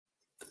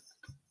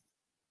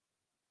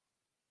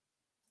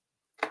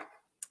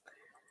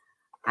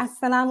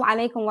Assalamu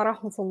alaikum wa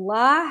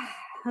rahmatullah.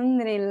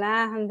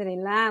 Alhamdulillah,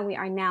 alhamdulillah. We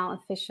are now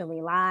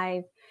officially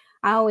live.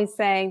 I always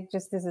say,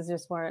 this is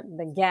just for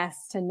the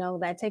guests to know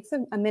that it takes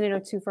a minute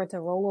or two for it to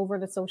roll over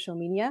to social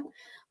media.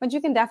 But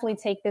you can definitely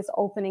take this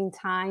opening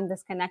time,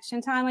 this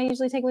connection time I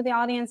usually take with the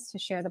audience to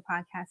share the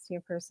podcast to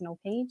your personal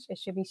page. It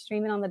should be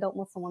streaming on the Dope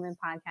Muslim Woman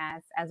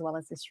podcast as well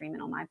as the streaming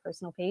on my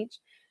personal page.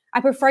 I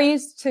prefer you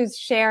to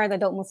share the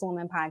Dope Muslim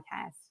Woman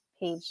podcast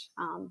page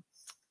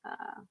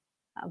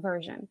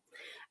version.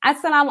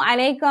 Assalamu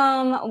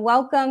alaikum.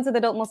 Welcome to the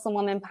Dope Muslim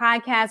Woman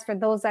podcast. For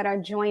those that are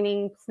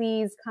joining,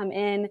 please come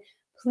in.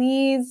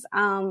 Please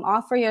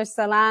offer your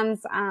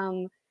salams.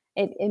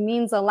 It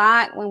means a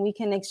lot when we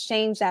can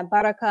exchange that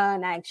barakah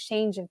and that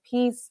exchange of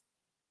peace.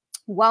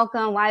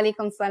 Welcome. Wa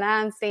alaikum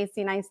salam.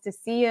 Stacey, nice to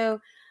see you.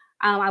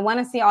 I want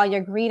to see all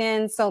your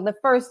greetings. So the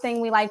first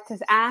thing we like to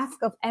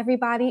ask of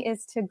everybody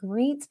is to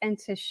greet and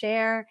to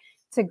share,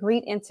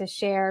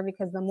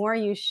 because the more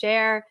you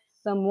share,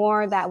 the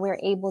more that we're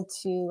able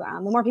to,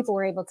 the more people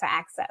we're able to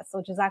access.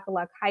 So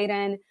Jazakallah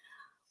khairan.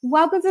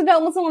 Welcome to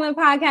Dope Muslim Woman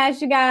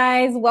podcast, you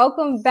guys.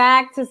 Welcome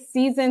back to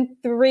season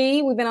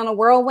 3. We've been on a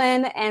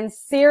whirlwind and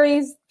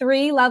series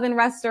 3, Love and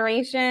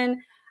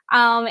Restoration.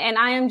 And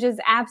I am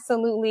just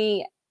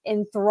absolutely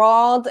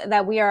enthralled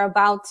that we are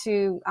about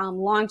to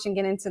launch and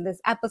get into this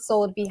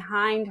episode,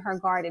 Behind Her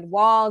Guarded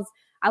Walls.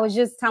 I was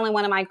just telling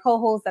one of my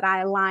co-hosts that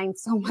I aligned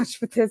so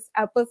much with this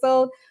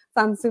episode.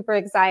 So I'm super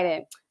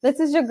excited. This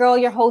is your girl,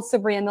 your host,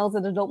 Sabria Mills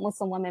of the Dope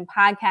Muslim Women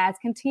podcast.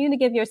 Continue to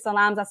give your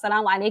salams.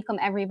 Assalamu alaikum,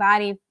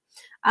 everybody.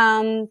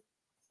 And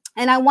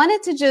I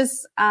wanted to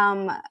just,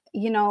 welcome.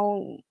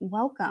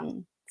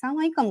 Assalamu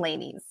alaikum,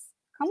 ladies.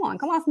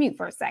 Come off mute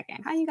for a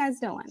second. How you guys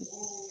doing?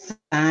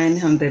 Fine,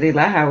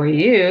 alhamdulillah. How are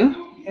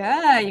you?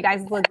 Good. You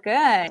guys look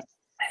good.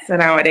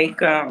 Assalamu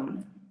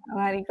alaikum.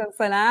 Wa alaikum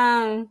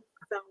salam.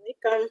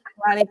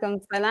 Wa alaikum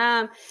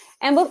salam.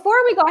 And before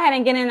we go ahead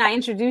and get in and I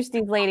introduce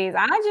these ladies,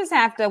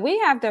 we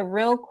have to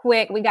real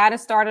quick, we got to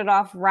start it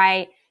off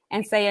right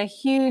and say a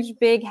huge,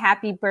 big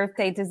happy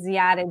birthday to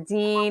Ziada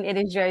Dean. It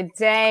is your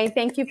day.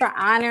 Thank you for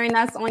honoring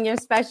us on your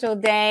special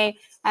day.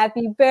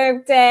 Happy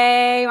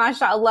birthday.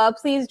 MashaAllah.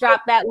 Please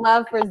drop that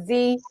love for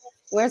Z.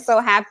 We're so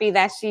happy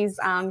that she's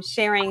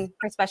sharing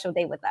her special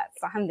day with us.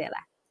 So, alhamdulillah.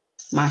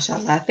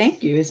 MashaAllah.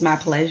 Thank you. It's my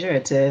pleasure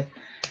to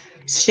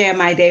share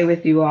my day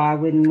with you all. I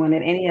wouldn't want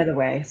it any other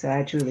way. So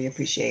I truly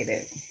appreciate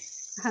it.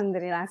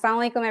 Alhamdulillah.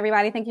 Assalamu alaikum,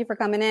 everybody. Thank you for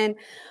coming in.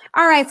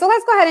 All right. So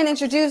let's go ahead and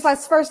introduce.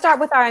 Let's first start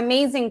with our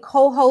amazing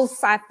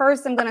co-hosts.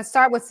 First, I'm going to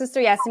start with Sister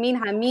Yasmin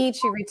Hamid.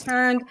 She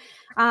returned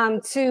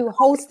to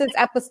host this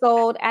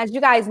episode. As you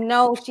guys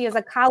know, she is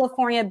a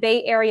California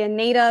Bay Area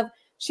native.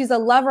 She's a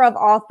lover of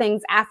all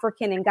things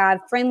African and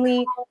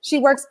God-friendly. She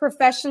works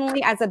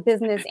professionally as a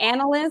business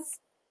analyst.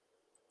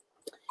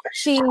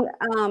 She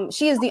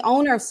is the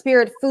owner of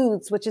Spirit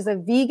Foods, which is a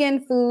vegan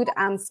food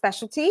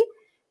specialty.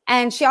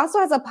 And she also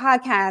has a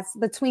podcast,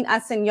 Between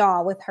Us and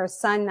Y'all, with her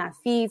son,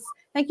 Nafis.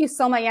 Thank you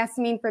so much,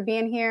 Yasmin, for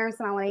being here.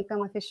 Assalamu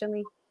alaikum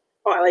officially.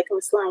 Wa alaikum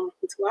assalam.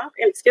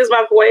 And excuse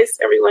my voice,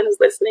 everyone who's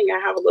listening. I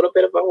have a little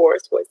bit of a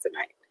hoarse voice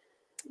tonight.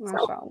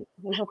 So.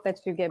 We hope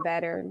that you get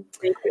better.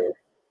 Thank you.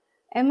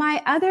 And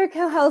my other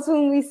co-host,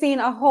 whom we've seen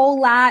a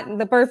whole lot,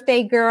 the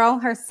birthday girl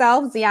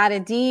herself,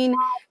 Ziada Dean.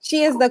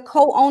 She is the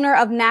co-owner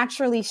of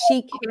Naturally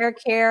Chic Hair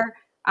Care,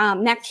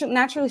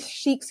 Naturally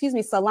Chic,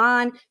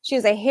 salon. She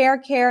is a hair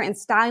care and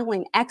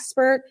styling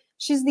expert.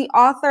 She's the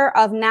author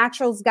of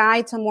Natural's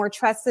Guide to More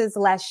Tresses,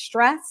 Less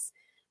Stress.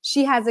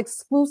 She has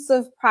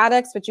exclusive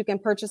products which you can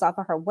purchase off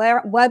of her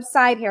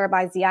website,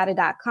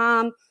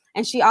 hairbyziada.com.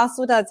 And she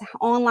also does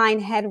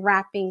online head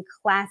wrapping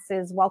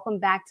classes. Welcome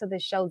back to the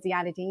show,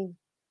 Ziada Dean.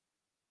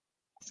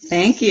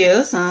 Thank you.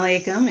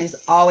 Assalamu alaikum.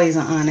 It's always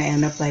an honor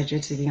and a pleasure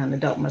to be on the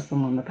Dope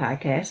Muslim Woman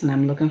podcast, and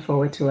I'm looking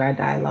forward to our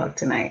dialogue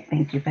tonight.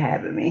 Thank you for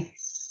having me.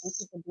 Thank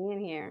you for being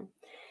here.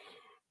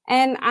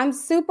 And I'm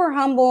super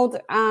humbled,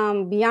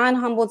 beyond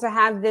humbled to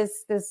have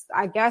this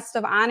guest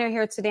of honor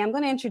here today. I'm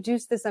going to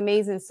introduce this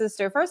amazing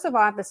sister. First of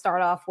all, I have to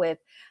start off with,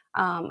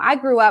 I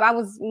grew up, I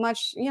was a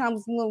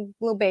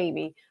little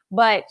baby,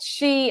 but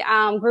she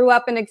grew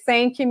up in the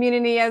same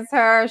community as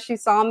her. She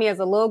saw me as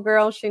a little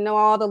girl. She know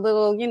all the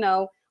little,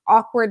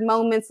 awkward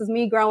moments as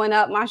me growing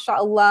up.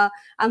 MashaAllah.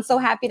 I'm so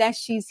happy that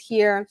she's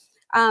here.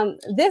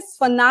 This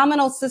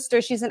phenomenal sister,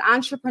 she's an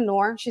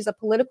entrepreneur. She's a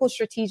political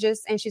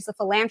strategist and she's a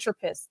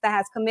philanthropist that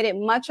has committed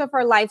much of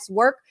her life's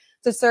work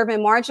to serve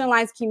in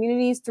marginalized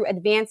communities through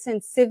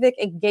advancing civic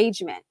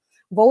engagement,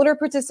 voter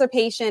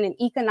participation, and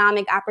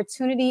economic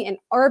opportunity in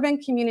urban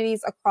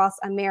communities across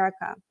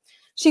America.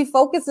 She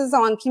focuses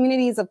on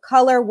communities of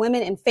color,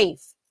 women, and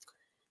faith.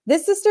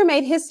 This sister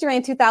made history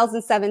in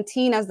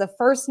 2017 as the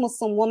first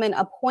Muslim woman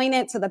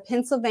appointed to the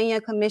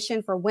Pennsylvania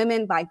Commission for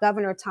Women by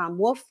Governor Tom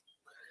Wolf.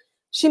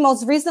 She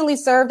most recently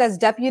served as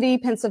Deputy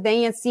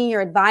Pennsylvania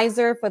Senior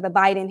Advisor for the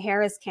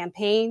Biden-Harris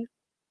campaign.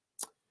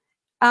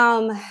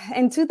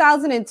 In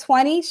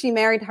 2020, she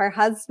married her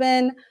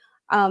husband,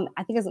 I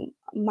think it's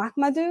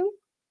Mahmoudou.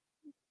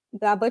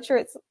 Did I butcher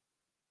it?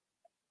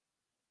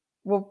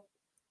 Well,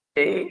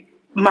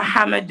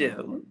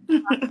 Mahamadou.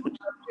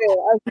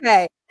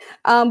 Okay.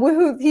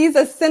 He's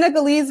a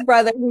Senegalese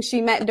brother who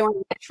she met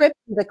during a trip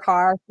to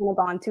Dakar,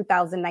 Senegal in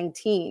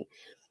 2019.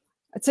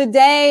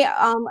 Today,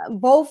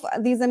 both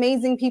these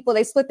amazing people,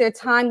 they split their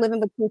time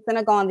living between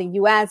Senegal and the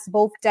U.S.,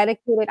 both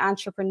dedicated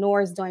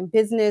entrepreneurs doing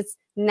business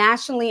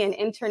nationally and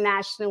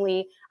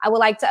internationally. I would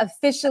like to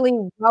officially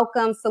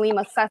welcome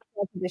Salima Sessa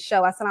to the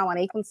show. Assalamu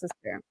alaikum,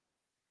 sister.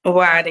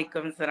 Wa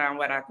alaikum salam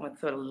wa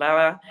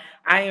rahmatullah.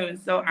 I am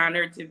so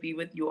honored to be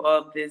with you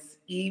all this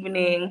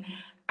evening.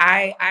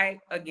 I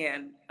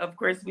again, of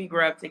course, we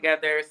grew up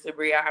together,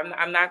 Sabria.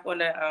 I'm not going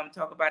to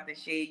talk about the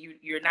shade.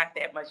 You're not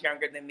that much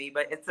younger than me,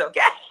 but it's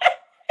okay.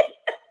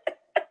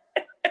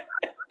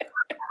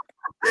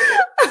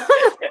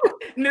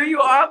 Knew you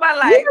all my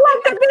life. You're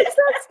like a big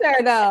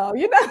sister, though.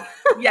 You know.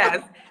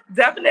 Yes,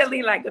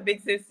 definitely like a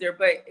big sister.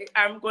 But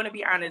I'm going to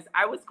be honest.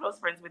 I was close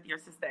friends with your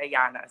sister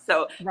Ayana,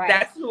 so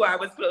that's who I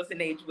was close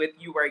in age with.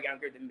 You were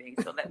younger than me,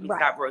 so let me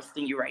stop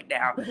roasting you right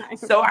now.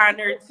 So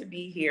honored to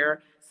be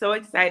here. So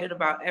excited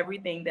about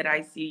everything that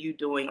I see you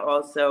doing,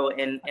 also,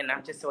 and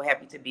I'm just so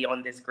happy to be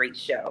on this great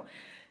show.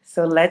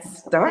 So let's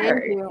start.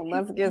 Thank you.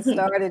 Let's get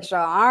started,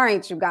 y'all. All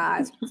right, you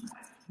guys.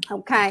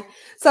 Okay,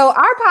 so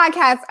our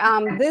podcast,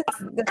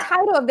 the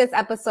title of this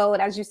episode,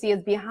 as you see,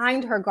 is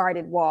Behind Her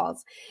Guarded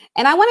Walls.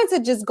 And I wanted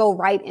to just go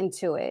right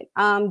into it.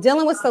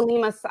 Dealing with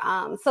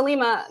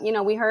Salima, you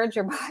know, we heard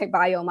your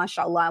bio,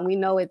 mashallah, and we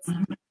know it's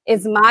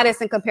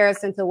modest in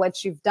comparison to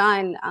what you've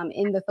done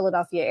in the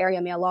Philadelphia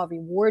area. May Allah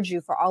reward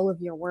you for all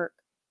of your work.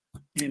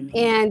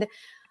 And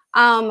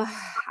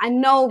I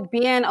know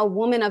being a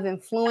woman of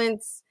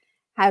influence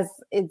has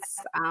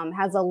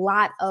a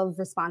lot of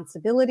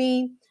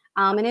responsibility.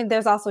 And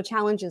there's also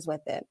challenges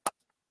with it.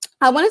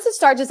 I wanted to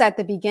start just at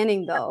the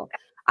beginning, though.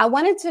 I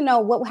wanted to know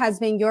what has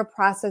been your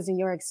process and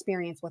your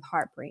experience with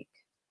heartbreak.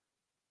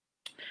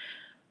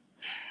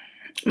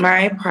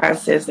 My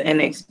process and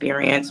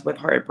experience with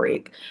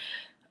heartbreak.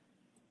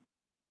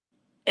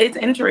 It's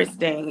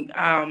interesting.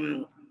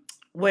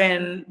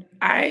 When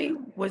I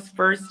was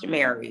first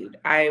married,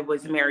 I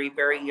was married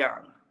very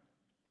young.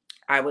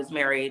 I was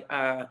married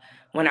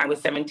when I was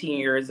 17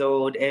 years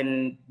old,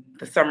 and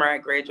the summer I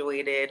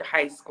graduated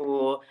high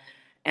school,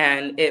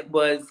 and it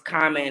was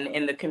common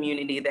in the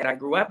community that I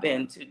grew up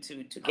in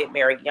to get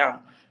married young.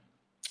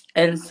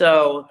 And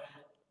so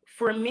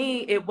for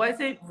me, it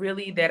wasn't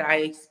really that I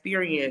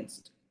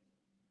experienced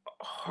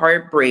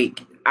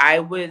heartbreak. I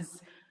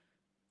was,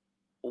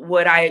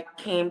 what I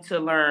came to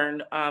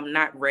learn,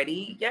 not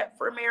ready yet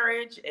for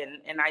marriage,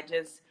 and I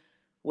just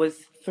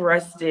was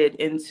thrusted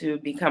into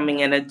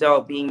becoming an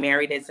adult, being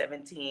married at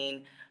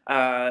 17,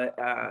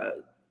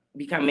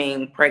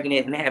 becoming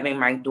pregnant and having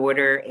my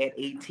daughter at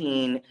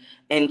 18,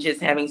 and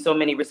just having so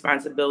many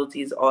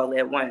responsibilities all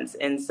at once.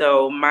 And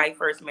so my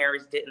first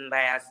marriage didn't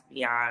last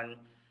beyond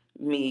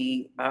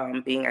me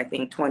being, I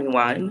think,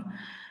 21.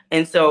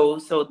 And so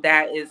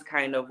that is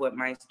kind of what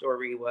my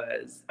story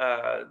was.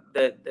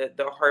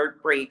 The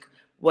heartbreak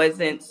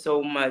wasn't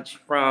so much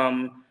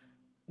from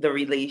the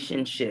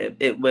relationship.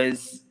 It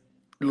was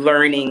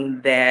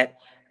learning that,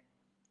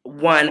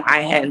 one, I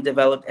hadn't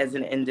developed as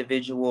an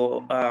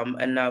individual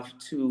enough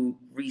to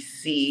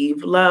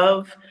receive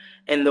love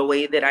in the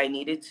way that I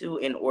needed to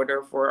in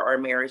order for our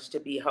marriage to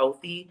be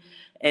healthy.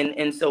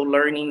 And so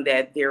learning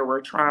that there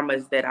were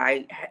traumas that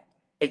I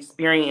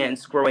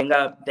experienced growing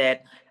up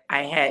that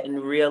I hadn't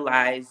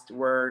realized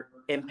were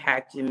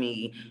impacting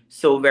me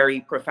so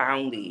very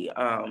profoundly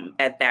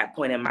at that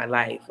point in my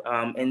life.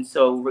 And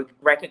so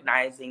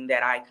recognizing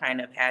that I kind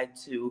of had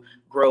to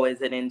grow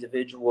as an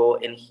individual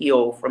and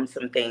heal from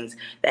some things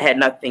that had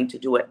nothing to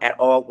do at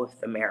all with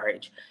the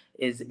marriage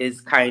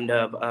is kind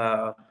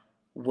of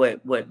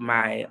what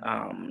my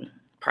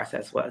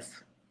process was.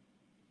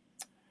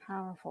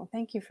 Powerful.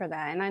 Thank you for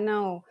that. And I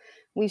know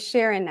we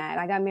share in that.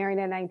 I got married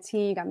at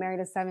 19, got married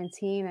at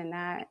 17, and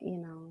that, you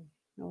know,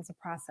 it was a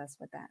process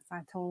with that. So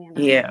I totally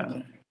understand.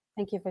 Yeah.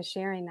 Thank you for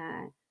sharing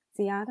that.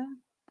 Ziada?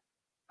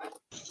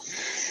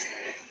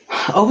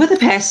 Over the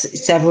past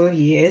several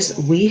years,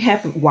 we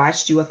have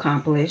watched you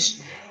accomplish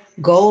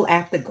goal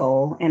after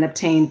goal and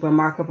obtain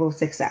remarkable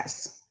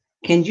success.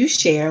 Can you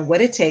share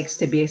what it takes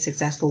to be a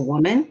successful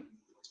woman?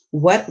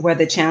 What were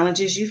the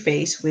challenges you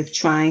faced with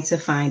trying to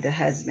find a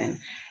husband?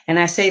 And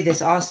I say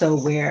this also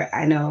where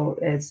I know,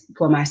 as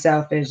for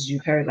myself, as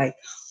you've heard, like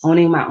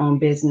owning my own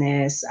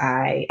business,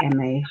 I am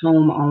a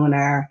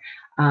homeowner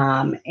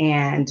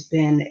and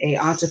been an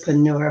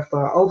entrepreneur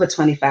for over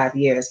 25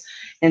 years.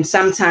 And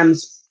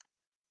sometimes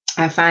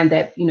I find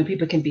that, you know,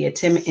 people can be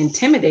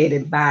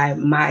intimidated by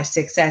my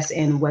success,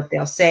 and what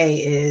they'll say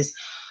is,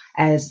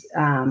 as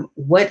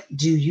what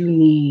do you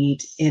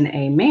need in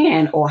a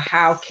man, or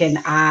how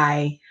can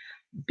I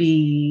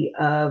be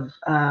of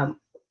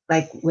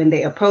like when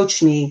they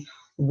approach me,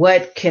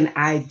 what can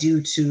I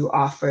do to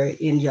offer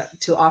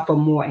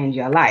more in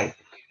your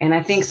life? And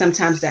I think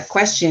sometimes that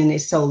question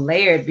is so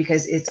layered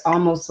because it's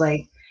almost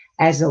like,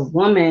 as a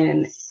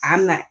woman,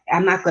 I'm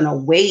not going to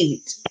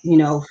wait, you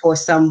know, for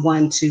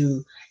someone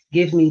to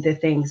give me the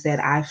things that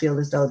I feel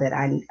as though that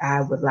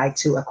I would like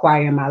to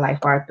acquire in my life,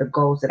 or the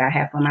goals that I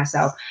have for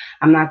myself.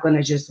 I'm not going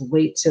to just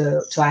wait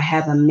till I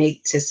have a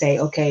mate to say,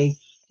 okay,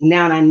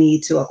 now I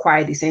need to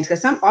acquire these things.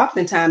 Because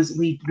oftentimes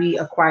we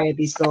acquire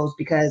these goals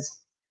because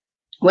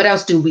what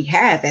else do we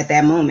have at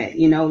that moment?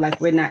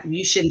 Like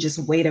you shouldn't just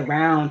wait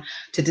around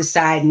to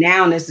decide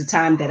now is the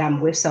time that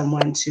I'm with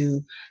someone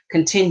to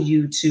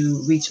continue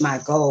to reach my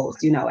goals.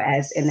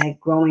 Like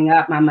growing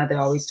up, my mother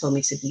always told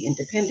me to be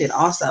independent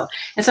also.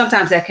 And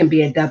sometimes that can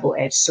be a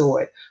double-edged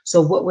sword.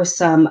 So what were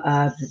some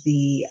of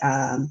the,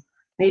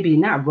 maybe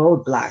not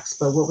roadblocks,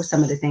 but what were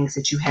some of the things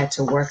that you had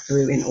to work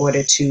through in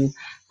order to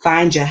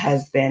find your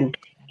husband?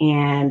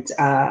 And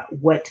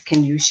what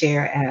can you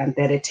share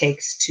that it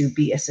takes to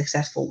be a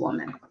successful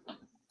woman?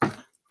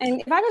 And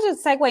if I could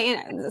just segue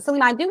in,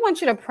 Selena, I do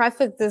want you to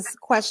preface this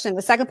question,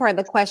 the second part of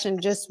the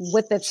question, just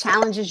with the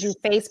challenges you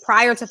faced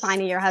prior to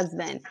finding your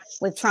husband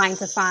with trying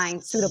to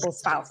find suitable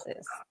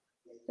spouses.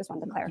 Just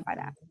wanted to clarify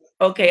that.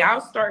 Okay,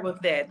 I'll start with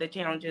that. The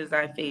challenges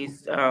I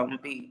faced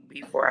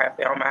before I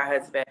found my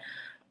husband.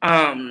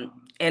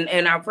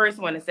 And I first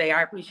want to say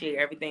I appreciate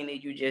everything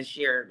that you just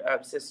shared,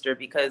 sister,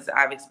 because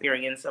I've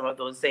experienced some of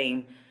those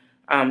same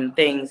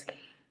things.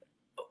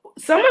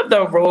 Some of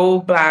the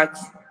roadblocks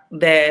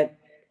that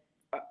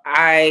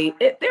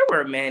there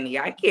were many.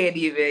 I can't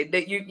even.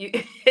 That you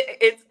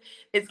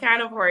it's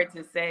kind of hard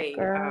to say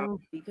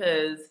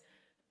because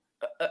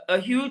a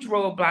huge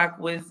roadblock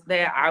was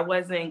that I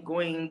wasn't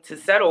going to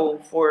settle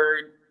for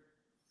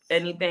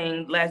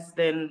anything less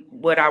than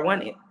what I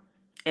wanted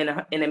in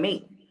a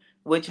mate,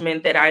 which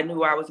meant that I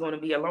knew I was going to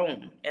be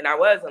alone, and I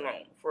was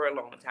alone for a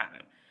long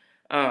time.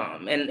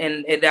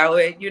 And I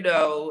would,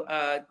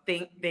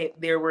 think that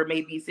there were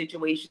maybe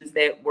situations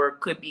that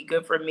could be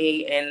good for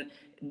me, and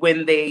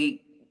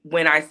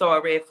when I saw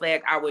a red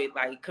flag, I would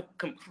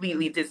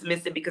completely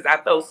dismiss it because I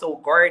felt so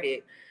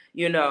guarded,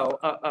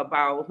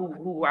 about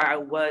who I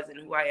was and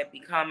who I had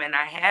become, and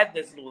I had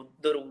this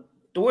little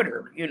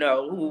daughter,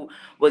 who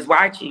was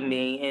watching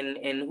me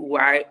and who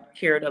I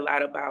cared a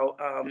lot about,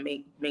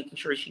 making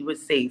sure she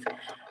was safe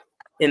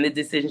in the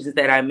decisions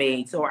that I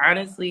made. So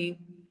honestly,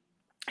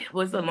 it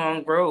was a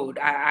long road.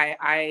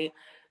 I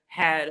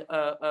had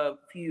a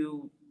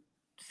few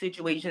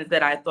situations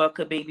that I thought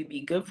could maybe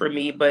be good for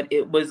me, but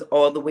it was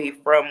all the way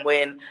from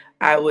when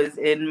I was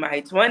in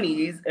my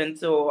 20s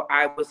until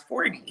I was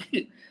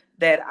 40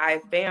 that I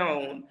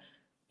found,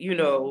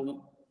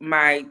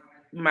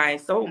 my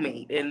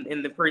soulmate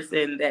and the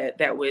person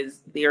that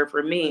was there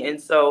for me.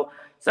 And so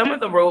some of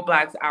the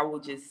roadblocks I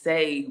will just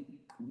say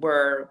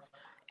were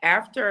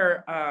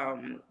after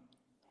I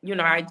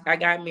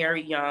got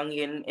married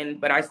young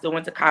but I still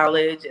went to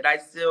college, and I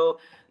still,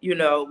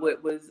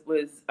 was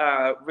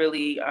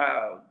really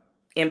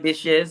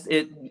ambitious.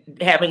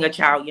 Having a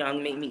child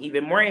young made me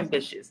even more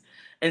ambitious.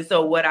 And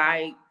so what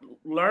I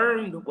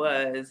learned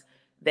was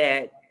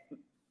that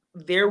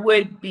there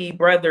would be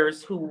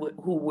brothers who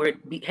would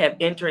have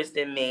interest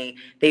in me.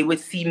 They would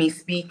see me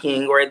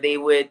speaking, or they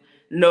would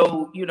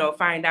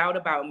find out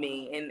about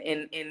me,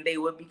 and they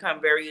would become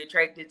very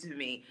attracted to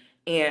me.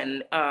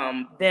 And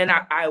then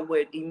I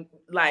would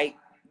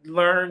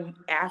learn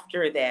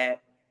after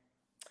that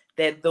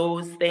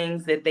those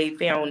things that they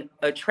found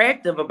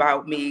attractive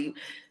about me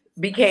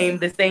became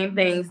the same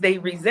things they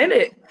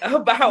resented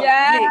about me.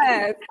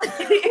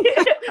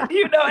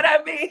 You know what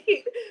I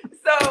mean?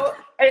 So,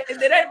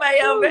 did anybody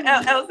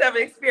else ever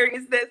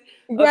experienced this?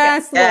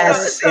 Yes, okay.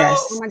 Yes,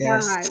 yes. Oh my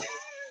God.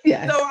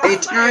 Yes. So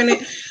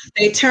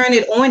they turn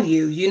it on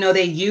you.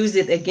 They use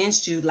it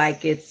against you,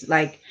 it's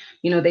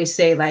they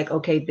say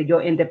okay,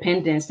 your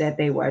independence that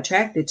they were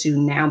attracted to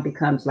now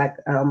becomes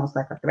almost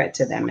like a threat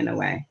to them in a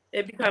way.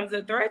 It becomes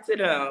a threat to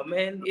them,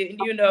 and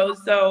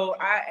so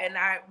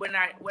when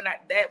I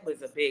that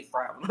was a big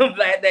problem.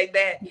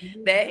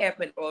 that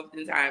happened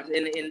oftentimes,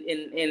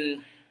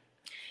 and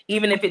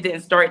even if it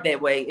didn't start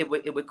that way, it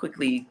would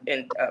quickly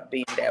end up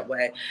being that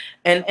way,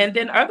 and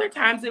then other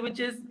times it would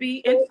just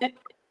be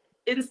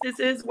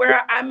instances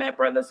where I met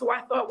brothers who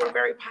I thought were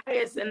very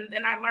pious, and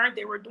then I learned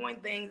they were doing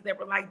things that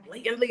were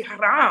blatantly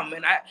haram,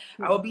 and I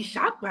would be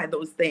shocked by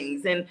those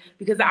things. And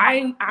because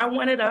my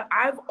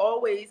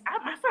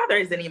father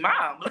is an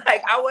imam,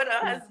 I want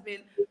a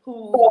husband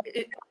who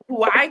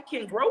I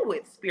can grow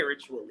with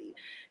spiritually,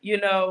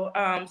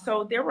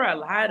 so there were a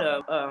lot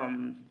of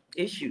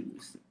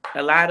issues,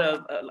 a lot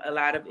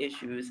of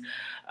issues,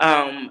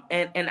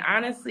 and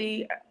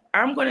honestly,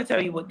 I'm going to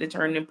tell you what the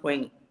turning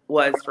point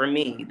was for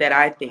me, that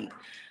I think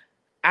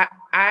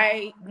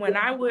I when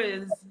I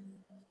was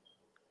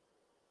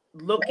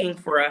looking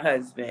for a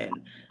husband,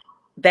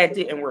 that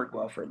didn't work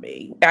well for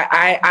me.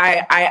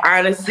 I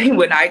honestly,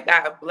 when I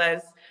got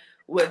blessed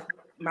with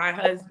my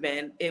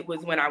husband, it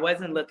was when I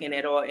wasn't looking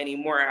at all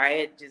anymore. I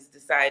had just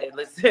decided,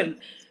 listen,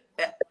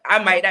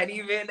 I might not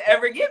even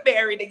ever get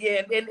married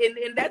again, and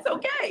that's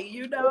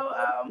okay,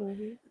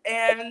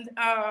 And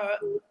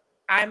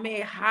I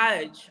made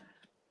Hajj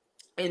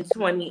in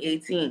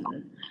 2018.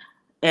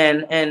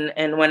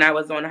 And when I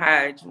was on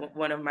Hajj,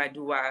 one of my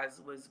du'as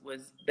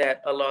was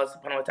that Allah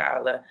subhanahu wa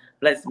ta'ala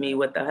blessed me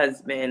with a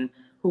husband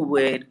who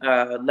would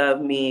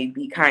love me,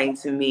 be kind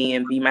to me,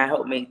 and be my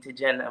helpmate to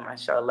Jannah,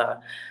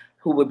 mashallah,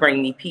 who would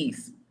bring me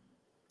peace.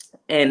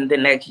 And the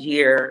next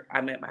year,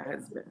 I met my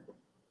husband.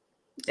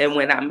 And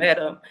when I met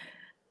him,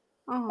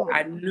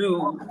 I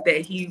knew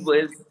that he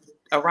was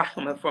a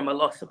rahmah from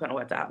Allah subhanahu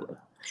wa ta'ala.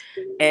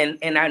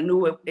 And I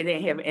knew it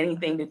didn't have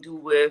anything to do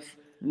with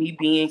me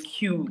being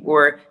cute,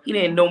 or he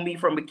didn't know me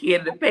from a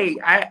kid to pay.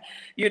 I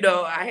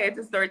had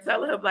to start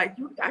telling him, like,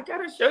 I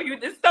gotta show you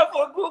this stuff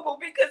on Google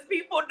because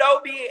people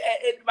know me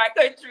in my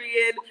country,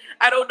 and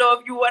I don't know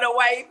if you want a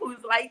wife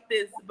who's like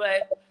this.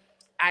 But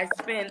I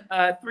spent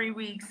 3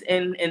 weeks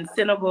in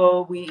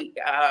Senegal. We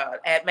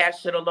at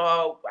Masjid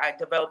Allah, I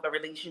developed a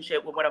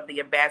relationship with one of the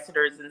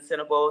ambassadors in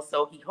Senegal.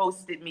 So he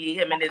hosted me.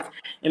 Him and his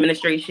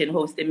administration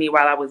hosted me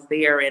while I was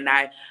there, and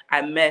I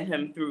met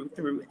him through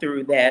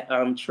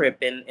that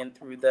trip and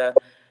through the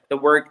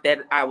work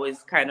that I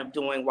was kind of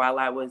doing while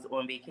I was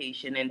on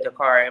vacation in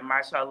Dakar. And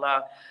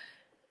mashallah,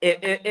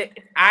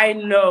 I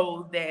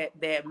know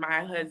that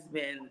my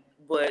husband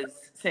was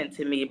sent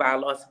to me by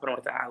Allah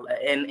subhanahu wa ta'ala.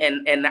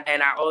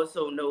 And I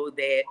also know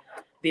that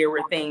there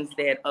were things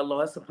that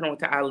Allah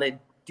subhanahu wa ta'ala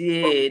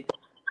did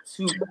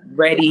to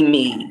ready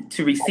me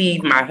to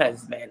receive my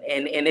husband.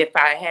 And if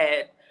I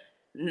had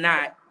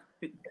not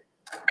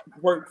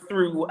worked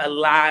through a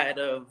lot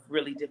of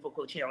really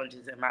difficult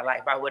challenges in my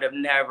life, I would have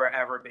never,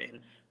 ever been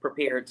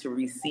prepared to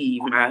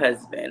receive my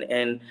husband.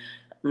 And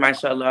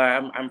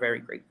mashallah, I'm very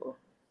grateful.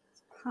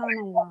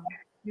 SubhanAllah.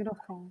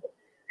 Beautiful.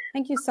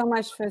 Thank you so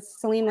much for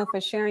Salima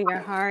for sharing your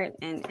heart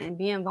and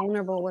being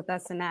vulnerable with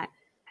us in that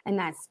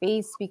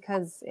space,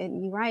 because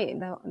you're right,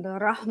 the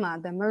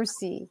rahmah, the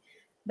mercy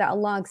that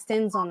Allah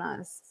extends on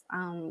us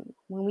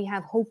when we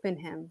have hope in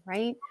Him,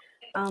 right?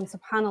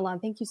 SubhanAllah.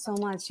 Thank you so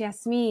much.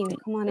 Yasmin,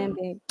 come on in,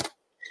 babe.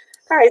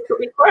 All right, so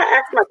before I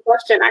ask my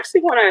question, I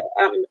actually want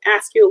to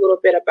ask you a little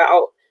bit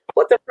about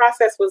what the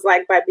process was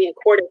like by being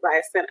courted by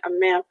a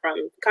man from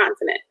the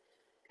continent.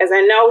 As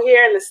I know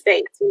here in the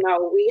States,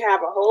 we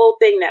have a whole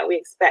thing that we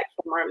expect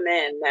from our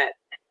men, that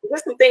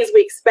there's some things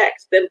we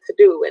expect them to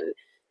do and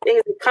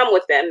things that come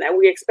with them that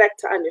we expect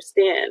to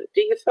understand.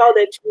 Do you feel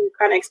that you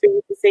kind of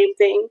experienced the same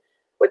thing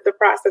with the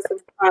process of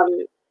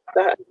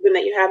the husband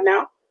that you have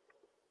now?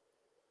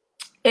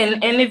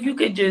 And if you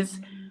could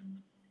just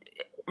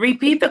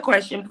repeat the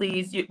question,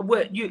 please.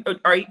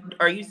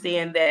 Are you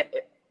saying that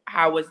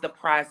how was the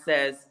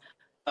process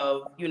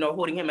of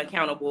holding him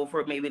accountable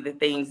for maybe the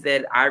things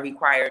that I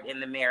required in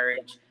the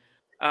marriage?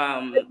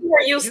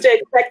 We're used to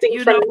expecting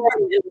from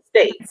men in the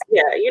States.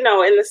 Yeah, in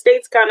the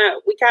States,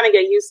 we kind of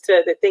get used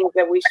to the things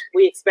that we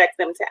expect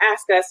them to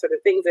ask us, or the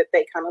things that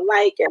they kind of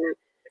like. And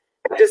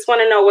I just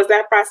want to know, was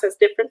that process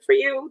different for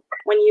you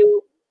when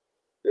you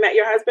met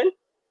your husband?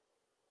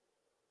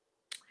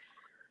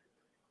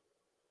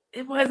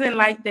 It wasn't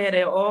like that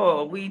at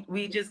all.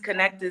 We just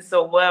connected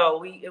so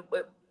well.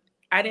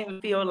 I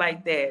didn't feel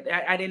like that.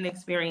 I didn't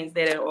experience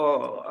that at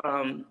all.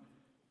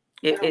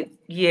 It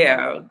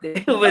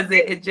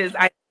just,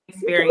 I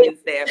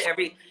experienced that.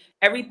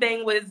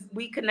 Everything was,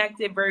 we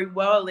connected very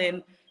well.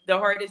 And the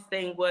hardest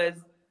thing was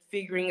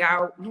figuring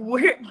out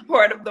where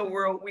part of the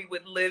world we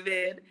would live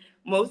in.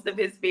 Most of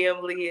his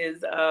family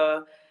is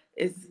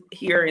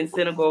here in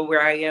Senegal,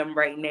 where I am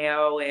right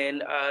now.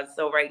 And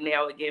so right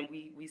now, again,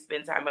 we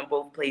spend time in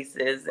both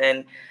places,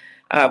 and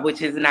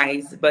which is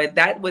nice. But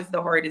that was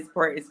the hardest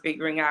part, is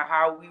figuring out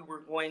how we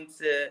were going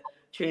to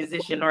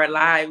transition our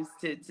lives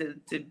to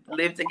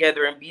live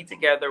together and be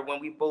together when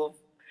we both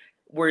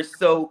were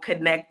so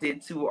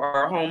connected to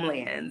our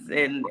homelands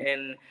and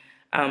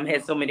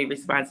had so many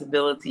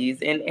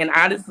responsibilities. And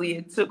honestly,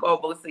 it took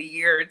almost a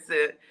year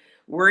to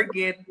work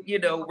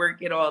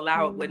it all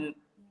out. When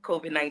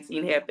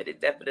COVID-19 happened,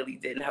 it definitely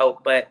didn't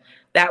help. But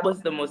that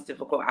was the most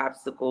difficult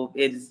obstacle,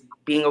 is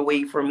being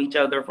away from each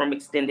other from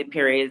extended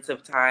periods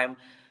of time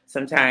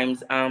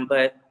sometimes.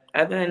 But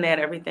other than that,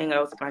 everything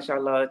else,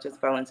 mashallah, just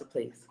fell into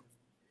place.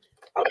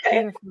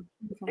 Okay.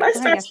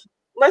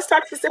 Let's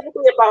talk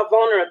specifically about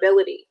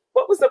vulnerability.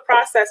 What was the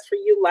process for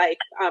you like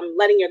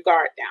letting your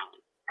guard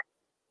down?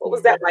 What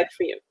was that like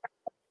for you?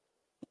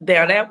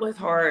 Yeah, that was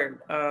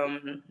hard.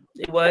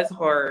 It was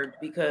hard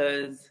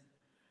because,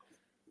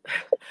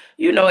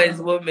 as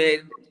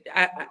women,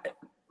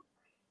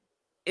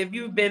 if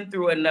you've been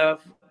through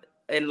enough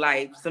in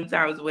life,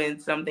 sometimes when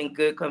something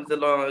good comes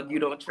along, you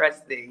don't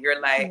trust it. You're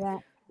like,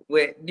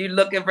 you're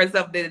looking for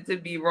something to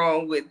be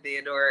wrong with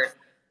it,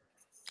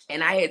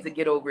 and I had to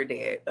get over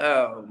that.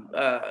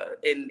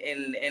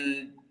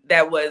 And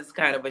that was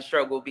kind of a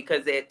struggle,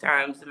 because at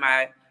times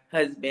my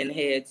husband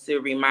had to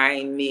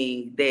remind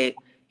me that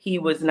he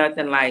was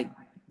nothing like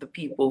the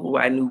people who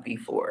I knew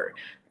before,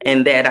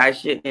 and that I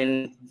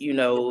shouldn't,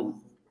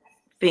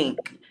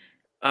 think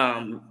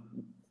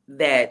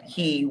that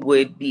he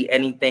would be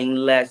anything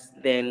less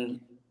than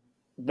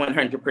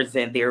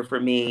 100% there for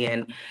me.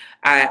 And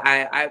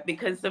I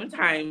because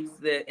sometimes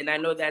and I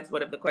know that's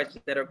one of the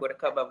questions that are going to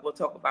come up. We'll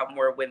talk about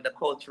more when the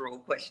cultural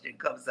question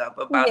comes up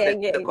about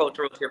the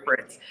cultural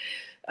difference.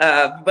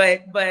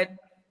 But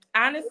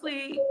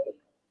honestly,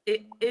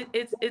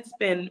 it's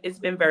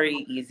been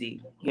very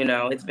easy.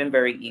 It's been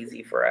very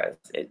easy for us.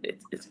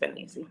 It's been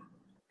easy.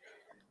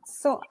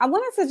 So I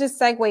wanted to just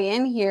segue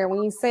in here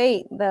when you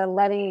say the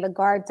letting the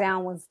guard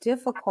down was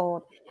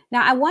difficult.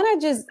 Now I want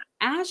to just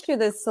ask you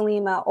this,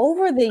 Salima,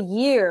 over the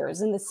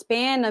years, in the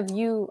span of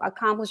you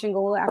accomplishing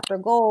goal after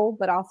goal,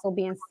 but also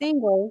being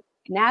single,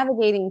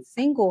 navigating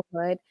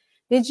singlehood,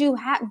 did you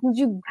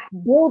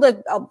build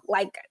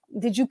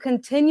did you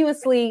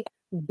continuously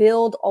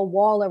build a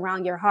wall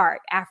around your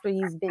heart after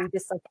you've been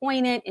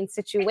disappointed in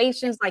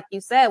situations, like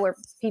you said, where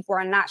people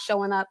are not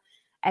showing up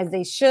as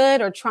they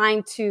should or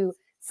trying to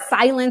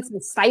silence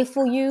and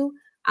stifle you?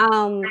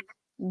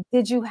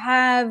 Did you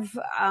have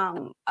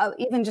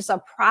even just a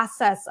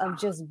process of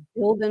just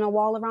building a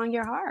wall around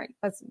your heart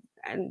by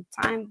the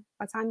time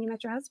you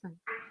met your husband?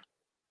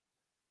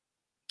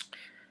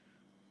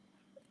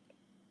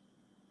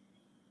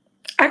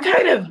 I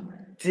kind of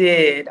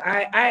did.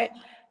 I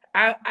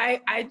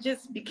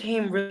just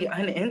became really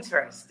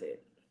uninterested.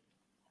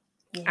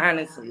 Yeah.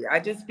 Honestly, I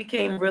just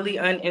became really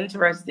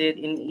uninterested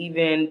in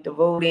even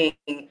devoting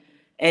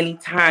any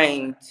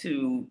time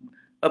to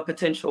a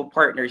potential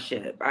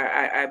partnership.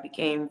 I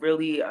became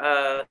really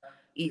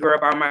eager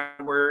about my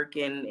work,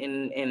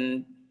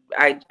 and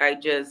I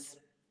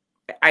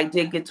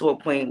did get to a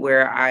point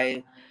where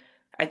I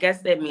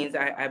guess that means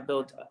I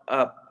built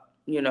up,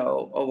 a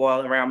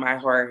wall around my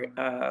heart.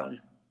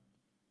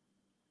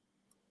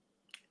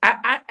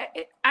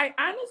 I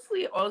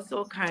honestly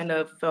also kind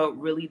of felt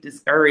really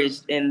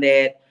discouraged in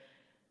that,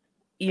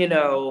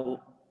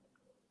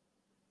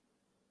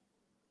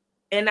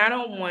 and I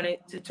don't want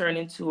it to turn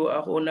into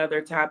a whole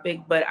nother topic,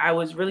 but I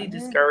was really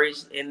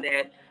discouraged in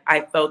that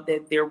I felt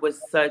that there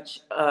was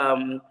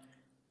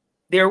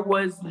there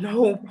was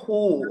no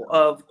pool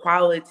of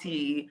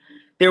quality.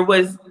 There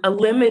was a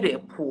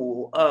limited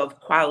pool of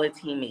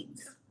quality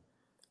mates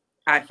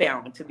I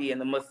found to be in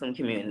the Muslim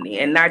community,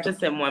 and not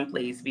just in one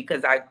place,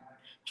 because I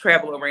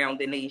travel around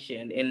the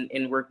nation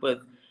and work with,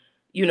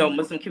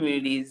 Muslim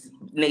communities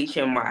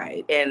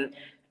nationwide. And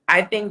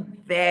I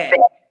think that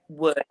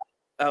was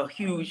a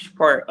huge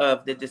part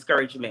of the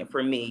discouragement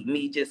for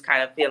me just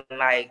kind of feeling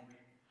like,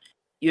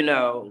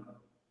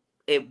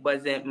 it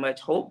wasn't much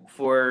hope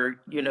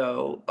for,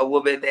 a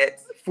woman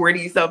that's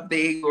 40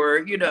 something,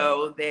 or,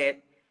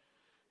 that,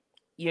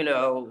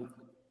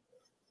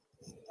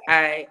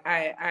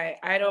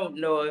 I don't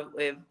know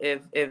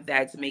if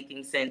that's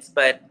making sense,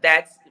 but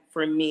that's,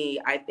 for me,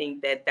 I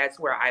think that's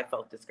where I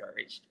felt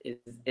discouraged,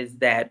 is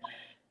that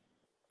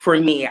for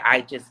me,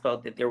 I just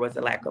felt that there was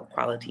a lack of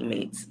quality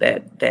mates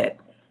that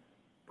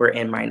were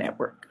in my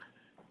network.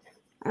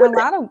 A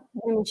lot of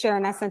women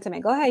sharing that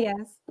sentiment. Go ahead,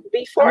 yes.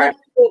 Before I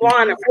move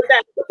on, with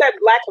that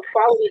lack of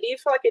quality, do you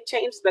feel like it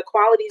changed the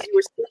qualities you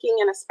were seeking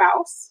in a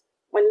spouse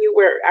when you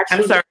were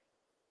actually? I'm sorry.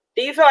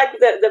 Do you feel like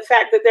the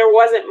fact that there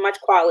wasn't much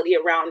quality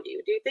around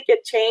you, do you think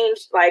it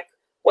changed like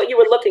what you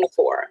were looking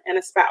for in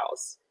a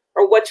spouse,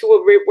 or what you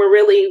were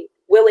really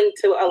willing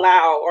to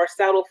allow or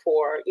settle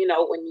for,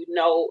 when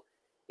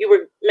you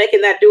were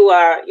making that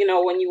dua,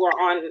 when you were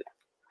on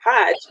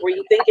Hajj? Were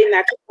you thinking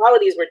that your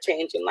qualities were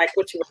changing, like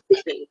what you were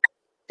thinking?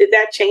 Did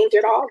that change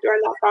at all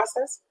during that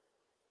process?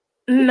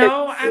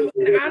 No, I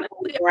mean,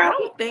 honestly,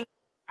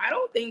 I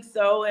don't think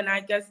so. And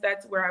I guess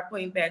that's where I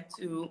point back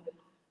to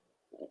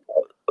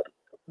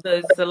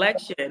the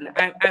selection.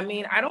 I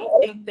mean, I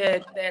don't think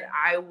that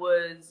I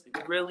was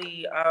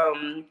really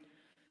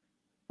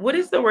what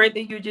is the word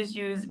that you just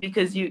used?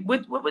 Because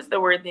what was the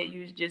word that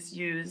you just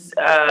used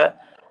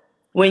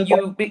when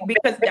you,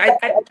 because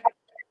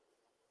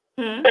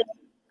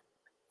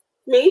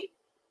Me?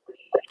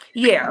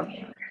 Yeah.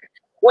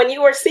 When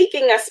you were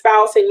seeking a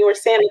spouse and you were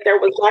saying that there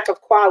was lack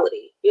of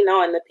quality,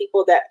 and the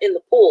people that in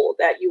the pool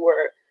that you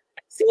were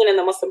seeing in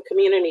the Muslim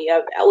community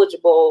of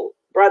eligible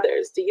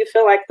brothers, do you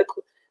feel like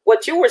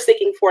what you were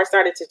seeking for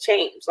started to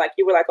change? Like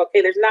you were like, okay,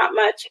 there's not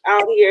much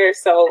out here,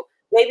 so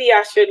maybe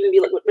I shouldn't be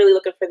really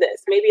looking for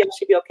this. Maybe I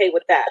should be okay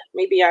with that.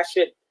 Maybe I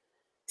should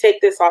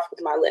take this off of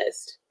my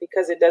list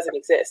because it doesn't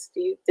exist.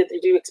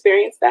 Did you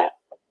experience that?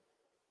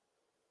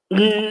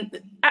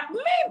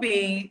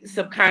 Maybe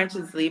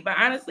subconsciously, but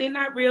honestly,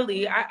 not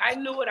really. I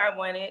knew what I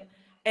wanted,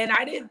 and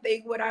I didn't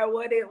think what I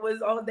wanted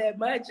was all that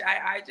much.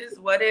 I just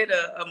wanted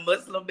a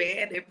Muslim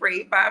man that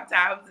prayed 5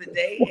 times a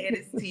day, had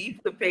his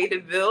teeth to pay the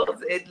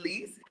bills at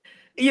least.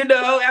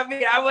 I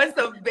mean, I want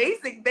some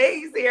basic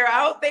things here.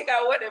 I don't think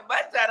I wanted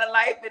much out of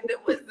life, and it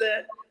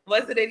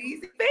wasn't an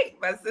easy thing,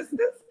 my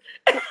sisters.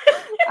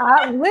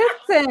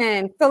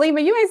 Listen,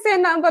 Salima, you ain't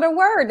saying nothing but a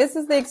word. This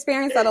is the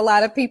experience that a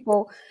lot of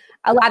people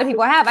have.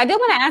 I did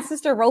want to ask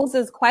Sister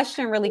Rose's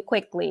question really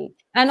quickly.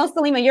 And I know,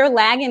 Salima, you're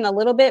lagging a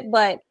little bit,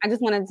 but I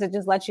just wanted to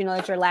just let you know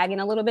that you're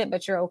lagging a little bit,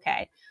 but you're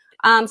okay.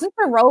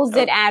 Sister Rose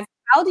did ask,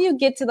 how do you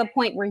get to the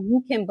point where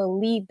you can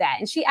believe that?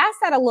 And she asked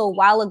that a little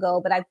while ago,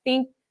 but I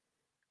think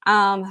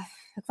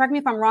correct me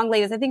if I'm wrong,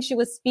 ladies, I think she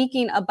was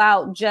speaking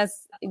about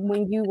just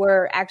when you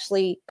were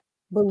actually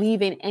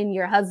believing in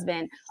your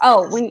husband.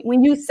 Oh,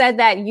 when you said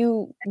that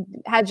you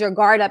had your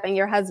guard up and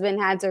your husband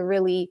had to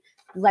really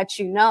let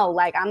you know,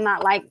 like, I'm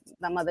not like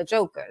them other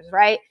jokers,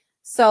 right?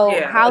 So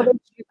Yeah. how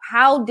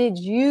did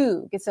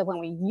you get to the point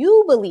where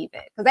you believe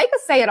it? Because they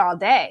could say it all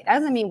day. That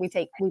doesn't mean we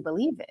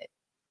believe it.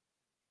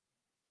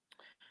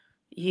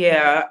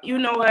 Yeah, you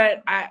know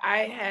what?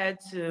 I had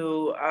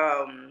to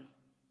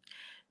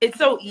it's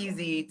so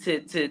easy to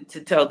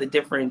tell the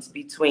difference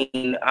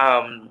between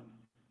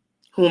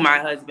who my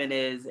husband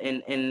is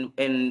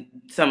and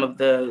some of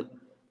the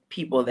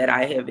people that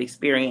I have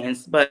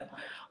experienced. But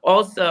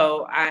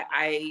also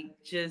I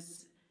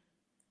just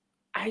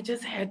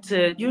had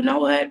to, you know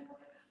what?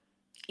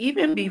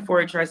 Even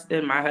before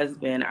trusting my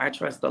husband, I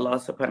trust Allah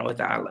subhanahu wa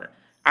ta'ala,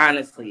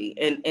 honestly.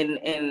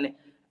 And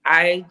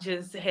I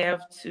just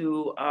have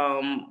to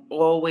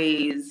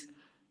always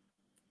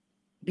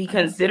be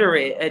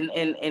considerate and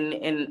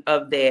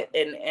of that.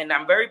 And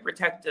I'm very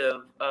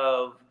protective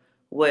of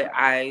what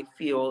I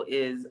feel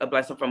is a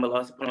blessing from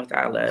Allah subhanahu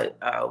wa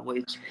ta'ala,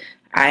 which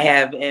I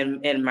have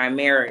in my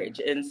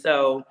marriage. And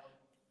so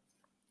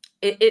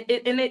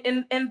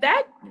and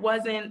that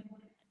wasn't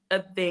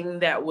a thing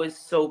that was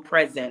so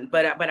present,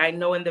 but I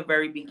know in the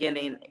very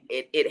beginning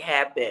it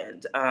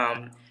happened,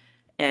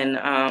 and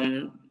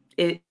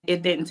it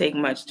didn't take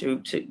much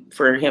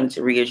for him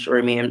to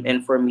reassure me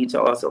and for me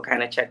to also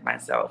kind of check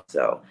myself.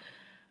 So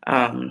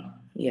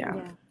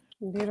yeah.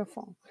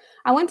 Beautiful.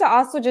 I want to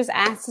also just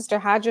ask Sister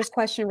Hajar's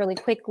question really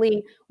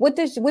quickly. What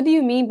do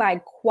you mean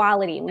by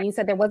quality? When you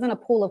said there wasn't a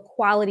pool of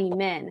quality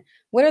men,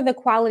 what are the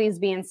qualities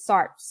being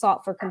sought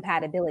for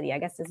compatibility? I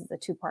guess this is a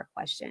two-part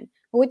question.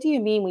 But what do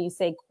you mean when you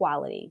say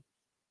quality?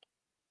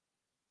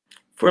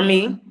 For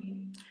me,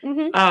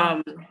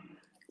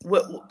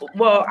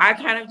 well, I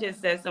kind of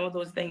just said some of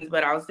those things,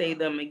 but I'll say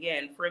them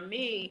again. For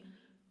me,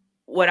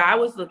 what I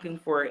was looking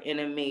for in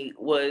a mate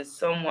was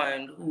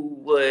someone who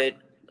would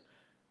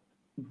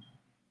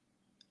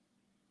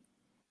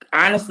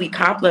honestly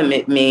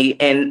compliment me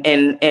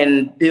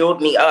and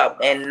build me up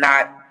and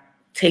not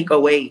take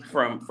away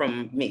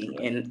from me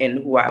and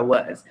who I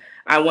was.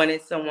 I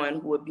wanted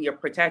someone who would be a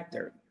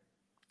protector,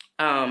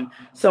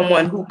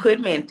 someone who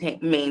could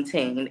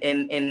maintain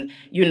and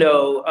you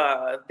know,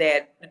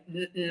 that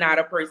not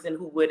a person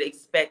who would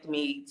expect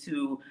me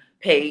to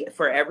pay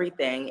for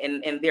everything.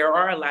 And there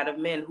are a lot of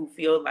men who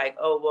feel like,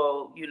 oh,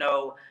 well, you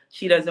know,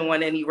 she doesn't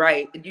want any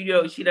right, you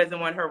know, she doesn't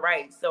want her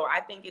rights. So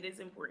I think it is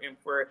important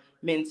for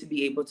men to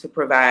be able to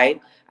provide.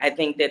 I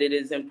think that it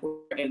is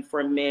important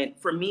for men.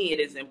 For me,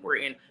 it is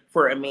important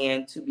for a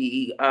man to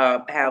be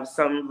have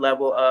some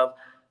level of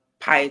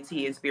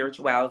piety and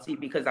spirituality,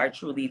 because I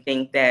truly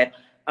think that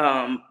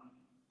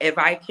if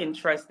I can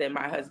trust that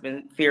my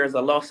husband fears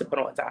Allah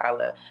subhanahu wa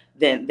ta'ala,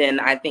 then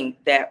I think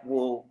that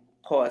will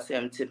cause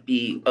him to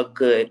be a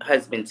good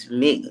husband to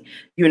me,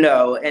 you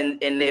know,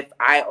 and if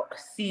I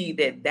see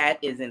that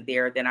isn't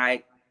there, then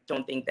I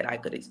don't think that I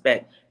could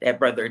expect that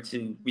brother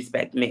to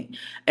respect me.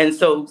 And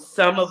so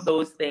some of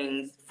those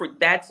things,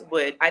 that's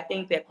what I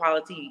think that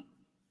quality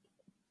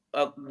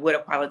of what a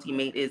quality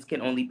mate is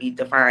can only be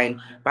defined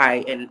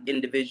by an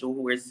individual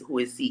who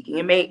is seeking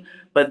a mate.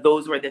 But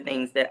those were the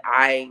things that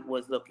I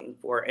was looking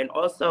for. And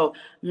also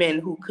men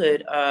who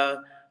could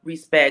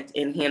respect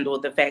and handle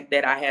the fact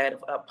that I had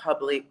a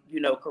public, you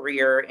know,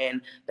 career and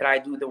that I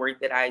do the work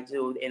that I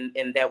do,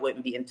 and that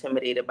wouldn't be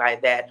intimidated by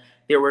that.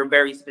 There were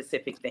very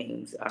specific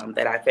things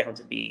that I found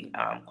to be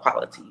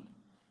quality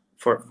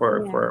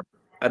for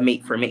a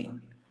mate for me.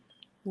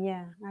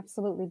 Yeah,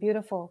 absolutely.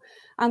 Beautiful.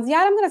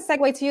 Ziada, I'm going to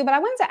segue to you, but I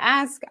wanted to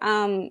ask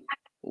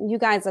you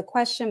guys a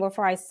question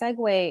before I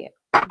segue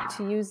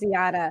to you,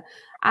 Ziada.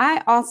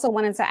 I also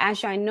wanted to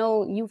ask you, I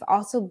know you've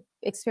also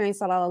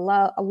experienced a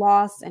lot of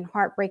loss and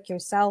heartbreak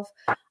yourself.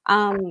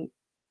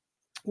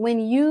 When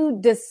you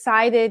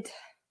decided,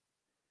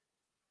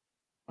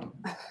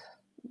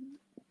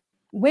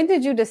 when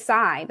did you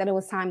decide that it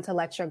was time to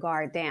let your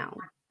guard down?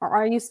 Or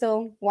are you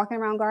still walking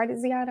around guarded,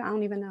 Ziada? I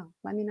don't even know.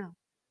 Let me know.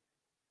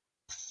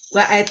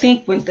 Well, I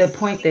think when the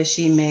point that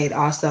she made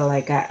also,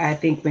 like, I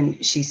think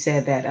when she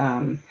said that,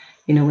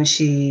 you know, when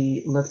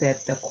she looked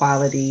at the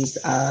qualities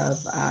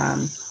of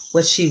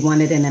what she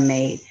wanted in a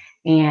mate,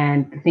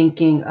 and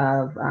thinking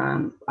of,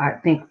 I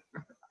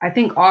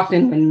think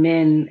often when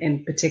men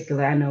in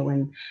particular, I know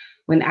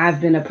when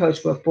I've been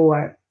approached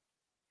before,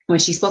 when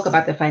she spoke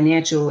about the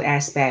financial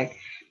aspect,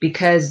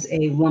 because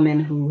a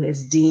woman who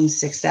is deemed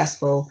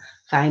successful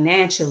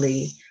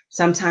financially,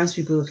 sometimes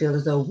people feel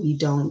as though we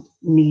don't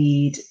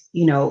need,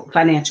 you know,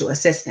 financial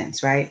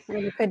assistance, right?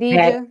 You're the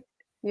Khadija.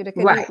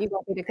 Right. You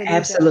won't be the Khadija.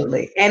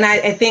 Absolutely. And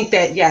I think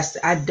that, yes,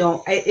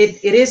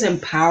 it is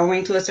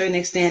empowering to a certain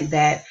extent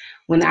that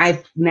when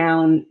I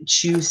now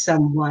choose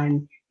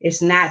someone,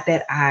 it's not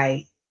that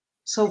I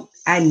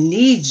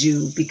need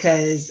you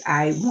because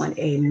I want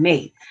a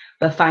mate,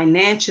 but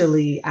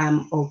financially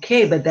I'm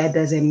okay. But that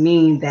doesn't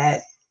mean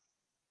that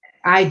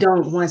I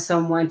don't want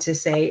someone to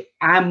say,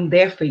 I'm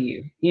there for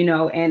you,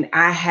 and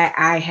I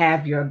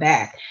have your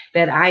back,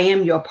 that I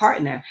am your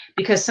partner,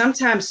 because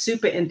sometimes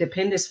super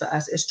independence for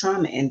us is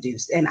trauma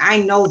induced. And I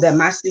know that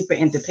my super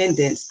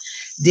independence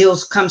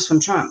comes from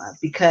trauma,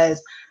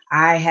 because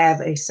I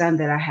have a son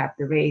that I have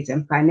to raise,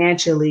 and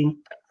financially,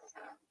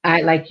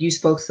 like you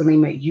spoke,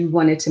 Salima, you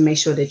wanted to make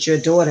sure that your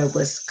daughter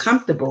was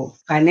comfortable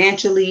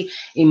financially,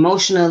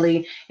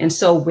 emotionally. And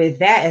so with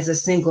that, as a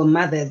single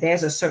mother,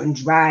 there's a certain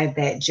drive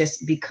that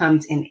just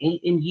becomes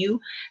innate in you,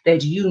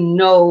 that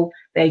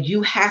that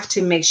you have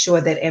to make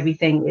sure that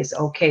everything is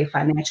okay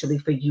financially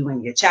for you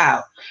and your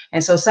child.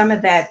 And so some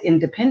of that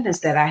independence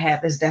that I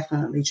have is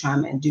definitely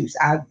trauma induced.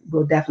 I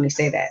will definitely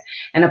say that.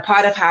 And a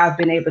part of how I've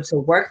been able to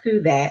work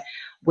through that,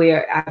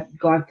 where I've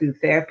gone through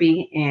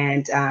therapy,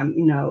 and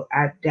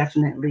I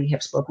definitely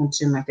have spoken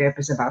to my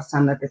therapist about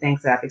some of the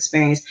things that I've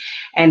experienced,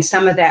 and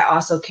some of that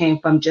also came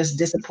from just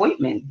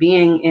disappointment,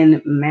 being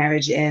in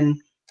marriage and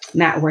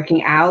not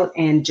working out,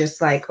 and just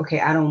like,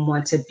 okay, I don't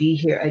want to be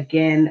here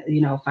again,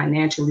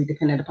 financially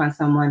dependent upon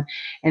someone,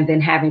 and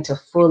then having to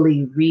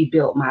fully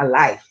rebuild my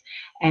life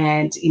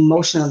and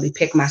emotionally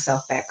pick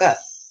myself back up.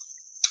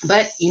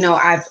 But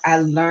I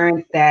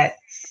learned that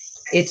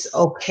it's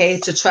okay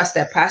to trust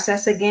that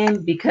process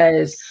again,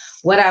 because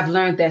what I've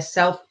learned, that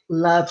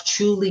self-love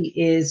truly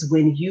is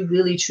when you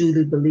really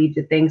truly believe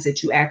the things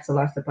that you ask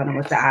Allah subhanahu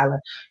wa ta'ala,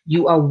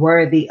 you are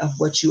worthy of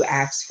what you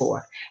ask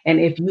for. And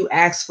if you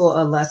ask for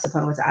Allah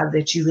subhanahu wa ta'ala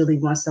that you really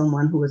want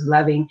someone who is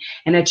loving,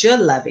 and that you're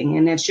loving,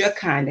 and that you're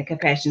kind and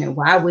compassionate,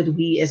 why would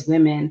we as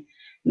women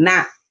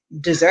not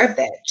deserve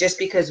that just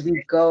because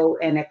we go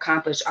and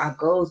accomplish our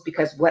goals?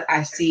 Because what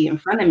I see in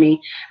front of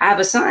me, I have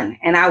a son,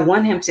 and I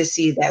want him to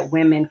see that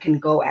women can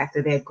go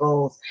after their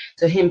goals,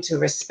 to him to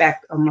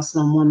respect a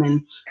Muslim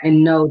woman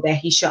and know that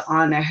he should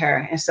honor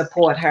her and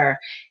support her,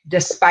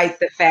 despite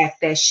the fact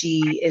that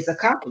she is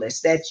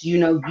accomplished, that,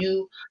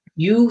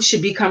 you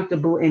should be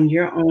comfortable in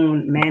your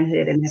own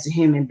manhood, and as a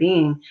human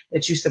being,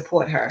 that you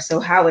support her. So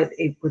how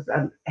it was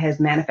has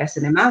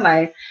manifested in my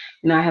life,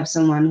 I have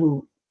someone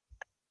who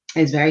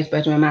is very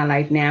special in my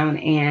life now,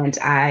 and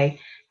I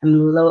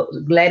am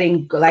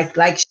letting go,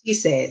 like she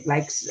said,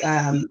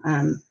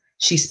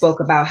 she spoke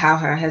about how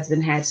her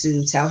husband had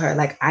to tell her,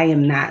 like, I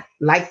am not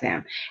like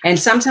them. And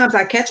sometimes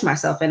I catch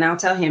myself and I'll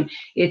tell him,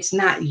 it's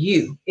not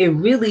you, it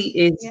really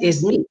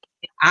is me.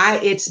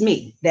 It's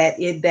me, that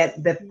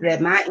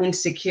my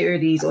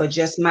insecurities, or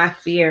just my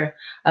fear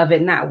of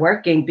it not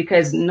working,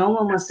 because no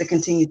one wants to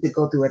continue to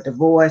go through a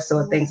divorce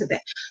or things like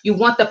that. You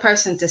want the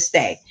person to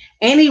stay.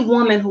 Any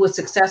woman who is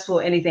successful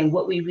in anything,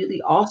 what we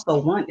really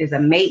also want is a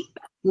mate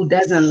who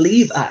doesn't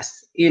leave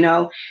us,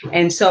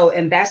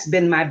 and that's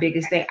been my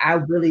biggest thing. I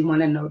really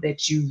want to know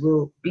that you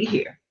will be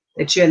here,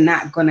 that you're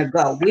not going to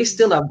go. We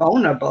still are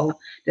vulnerable,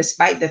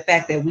 despite the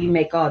fact that we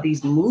make all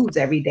these moves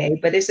every day,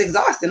 but it's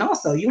exhausting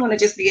also. You want to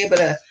just be able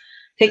to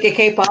take your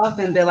cape off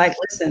and be like,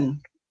 listen,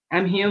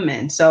 I'm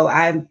human. So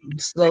I'm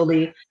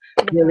slowly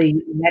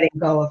really letting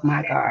go of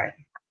my guard.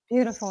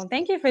 Beautiful.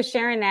 Thank you for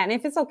sharing that. And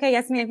if it's okay,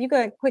 Yasmin, if you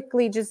could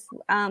quickly just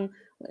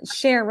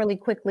share really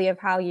quickly of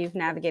how you've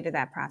navigated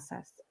that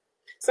process.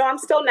 So I'm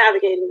still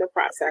navigating the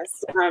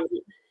process.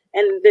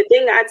 And the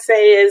thing I'd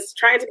say is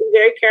trying to be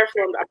very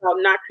careful about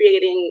not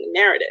creating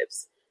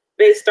narratives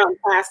based on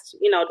past,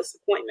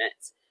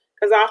 disappointments.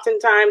 Because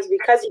oftentimes,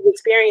 because you've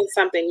experienced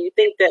something, you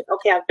think that,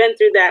 okay, I've been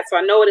through that, so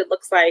I know what it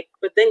looks like.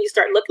 But then you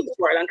start looking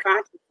for it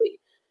unconsciously.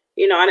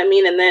 You know what I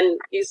mean? And then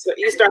you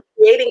start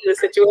creating the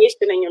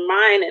situation in your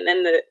mind, and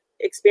then the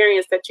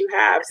experience that you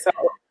have. So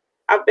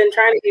I've been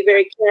trying to be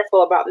very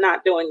careful about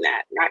not doing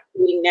that, not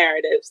creating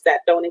narratives that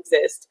don't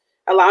exist,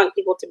 allowing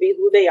people to be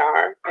who they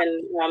are,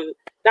 and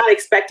not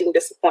expecting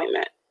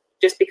disappointment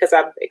just because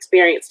I've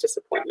experienced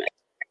disappointment.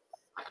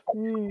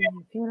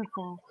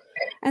 Beautiful.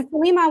 And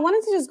Salima, I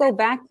wanted to just go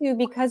back to you,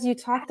 because you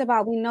talked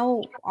about, we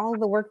know all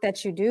the work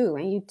that you do,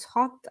 and you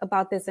talked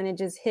about this and it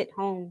just hit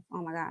home.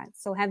 Oh my God,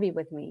 so heavy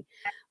with me.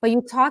 But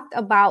you talked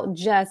about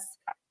just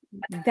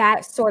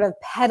that sort of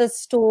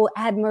pedestal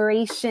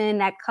admiration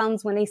that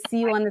comes when they see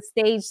you on the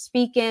stage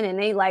speaking, and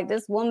they like,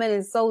 this woman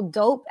is so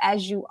dope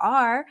as you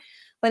are.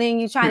 But then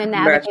you're trying to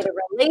navigate a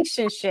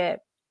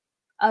relationship,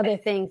 other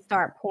things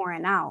start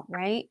pouring out,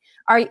 right?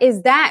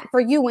 Is that for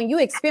you, when you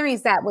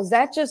experienced that, was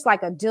that just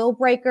like a deal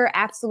breaker?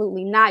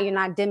 Absolutely not. You're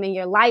not dimming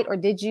your light, or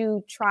did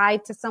you try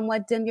to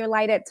somewhat dim your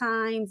light at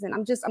times? And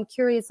I'm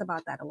curious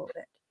about that a little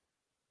bit.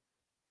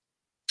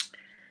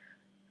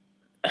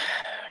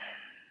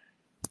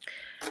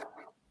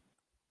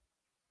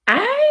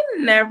 I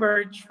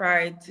never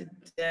tried to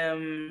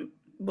dim.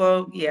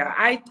 Well, yeah,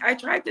 I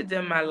tried to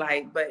dim my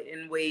light, but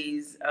in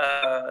ways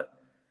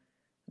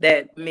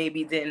that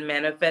maybe didn't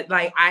manifest.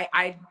 Like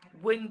I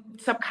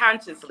wouldn't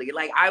subconsciously,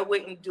 like I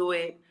wouldn't do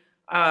it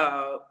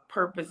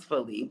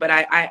purposefully, but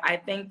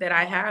I think that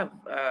I have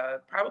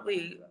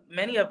probably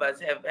many of us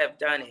have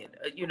done it,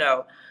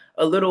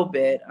 a little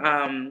bit.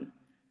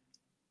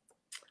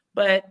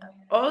 But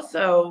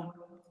also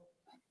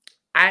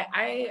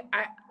I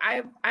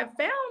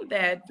found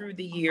that through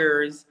the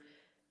years,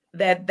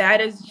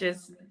 that is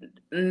just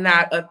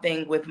not a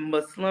thing with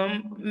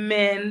Muslim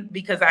men,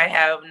 because I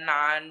have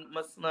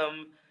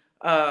non-Muslim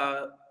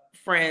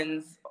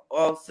friends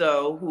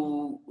also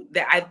who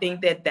that I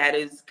think that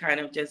is kind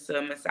of just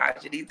a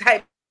misogyny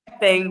type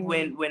thing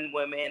when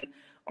women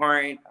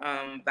aren't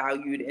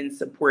valued and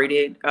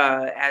supported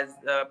as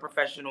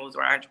professionals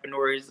or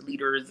entrepreneurs,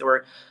 leaders,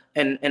 or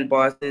and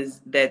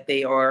bosses that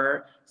they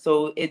are.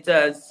 So it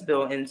does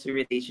spill into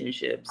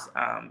relationships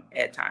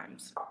at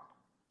times.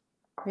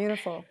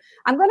 Beautiful.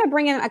 I'm going to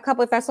bring in a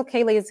couple, if that's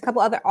okay, ladies, a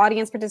couple other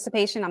audience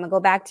participation. I'm going to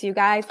go back to you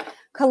guys.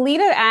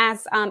 Khalida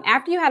asks,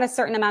 after you had a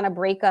certain amount of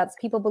breakups,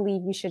 people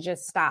believe you should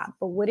just stop.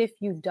 But what if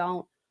you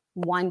don't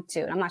want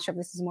to? I'm not sure if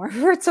this is more of a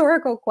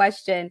rhetorical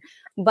question,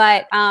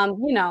 but,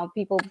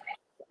 people,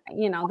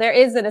 there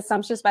is an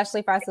assumption,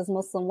 especially for us as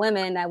Muslim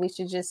women, that we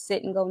should just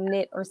sit and go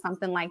knit or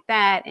something like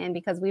that. And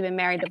because we've been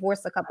married,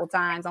 divorced a couple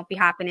times, don't be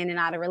hopping in and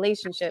out of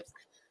relationships.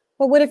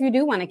 But what if you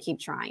do want to keep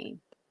trying?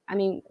 I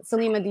mean,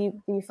 Salima, do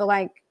you feel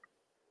like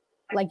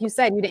you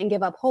said, you didn't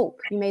give up hope?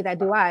 You made that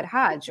dua at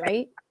Hajj,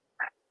 right?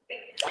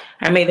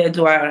 I made that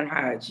dua at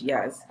Hajj,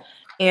 yes.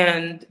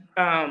 And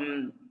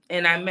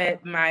I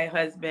met my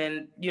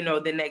husband,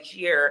 the next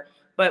year.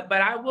 But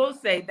I will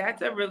say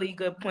that's a really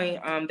good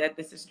point that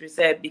the sister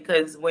said,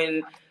 because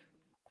when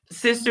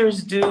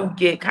sisters do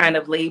get kind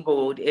of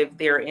labeled if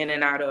they're in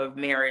and out of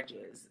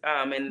marriages,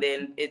 and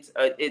then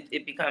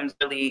it becomes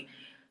really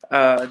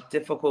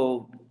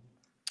difficult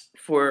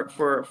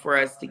for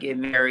us to get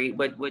married,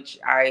 which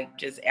I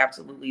just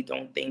absolutely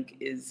don't think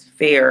is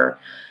fair.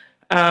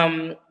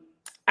 I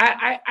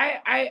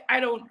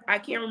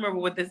can't remember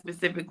what the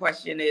specific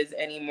question is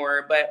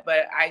anymore, but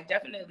I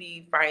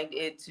definitely find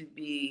it to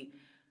be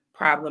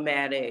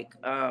problematic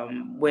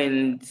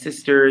when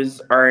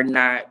sisters are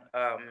not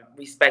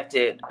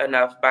respected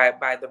enough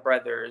by the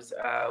brothers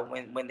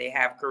when they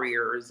have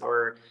careers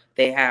or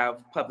they have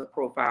public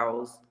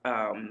profiles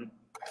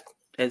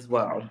as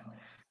well.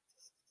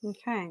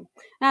 Okay.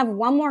 I have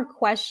one more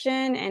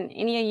question, and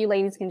any of you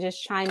ladies can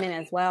just chime in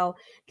as well.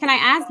 Can I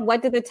ask,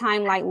 what did the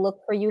timeline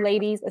look for you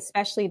ladies,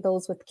 especially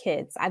those with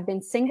kids? I've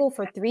been single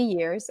for 3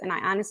 years, and I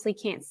honestly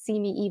can't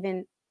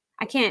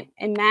I can't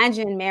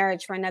imagine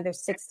marriage for another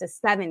 6 to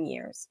 7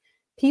 years.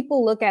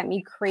 People look at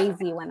me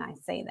crazy when I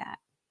say that.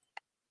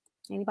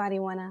 Anybody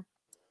want to?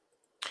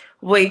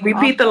 Wait,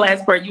 repeat the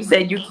last part. You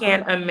said you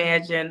can't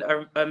imagine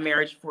a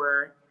marriage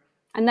for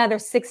another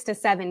 6 to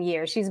 7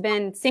 years. She's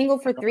been single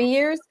for 3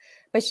 years,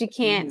 but she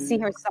can't see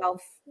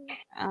herself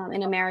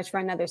in a marriage for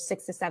another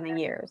 6 to 7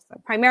 years.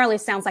 So primarily,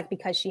 it sounds like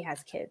because she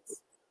has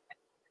kids.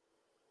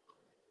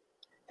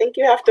 I think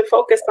you have to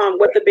focus on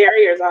what the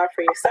barriers are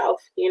for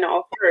yourself,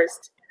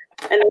 first,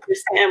 and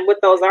understand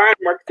what those are and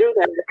work through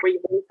them before you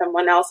bring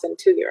someone else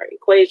into your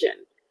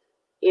equation.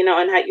 And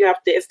how you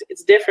have to.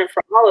 It's different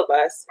for all of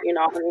us.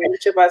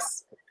 Each of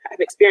us have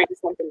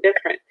experienced something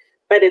different.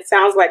 But it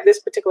sounds like this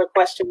particular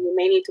question, you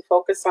may need to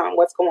focus on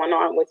what's going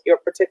on with your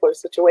particular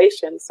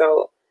situation.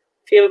 So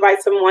if you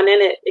invite someone in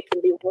it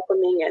can be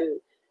welcoming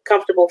and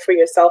comfortable for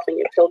yourself and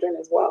your children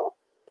as well.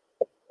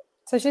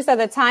 So she said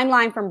the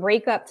timeline from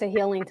breakup to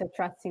healing to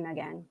trusting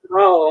again.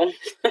 Oh,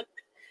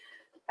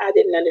 I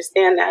didn't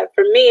understand that.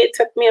 For me, it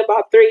took me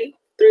about 3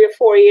 or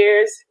 4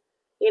 years,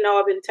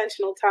 of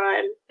intentional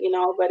time,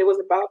 but it was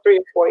about 3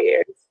 or 4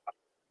 years.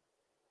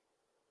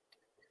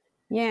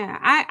 Yeah,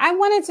 I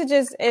wanted to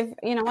just,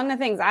 one of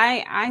the things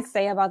I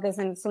say about this,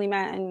 and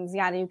Salima and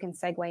Ziada, you can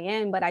segue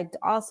in, but I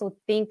also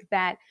think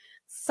that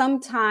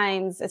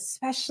sometimes,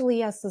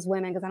 especially us as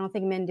women, because I don't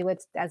think men do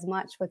it as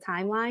much with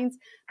timelines,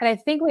 but I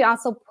think we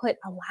also put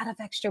a lot of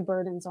extra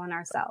burdens on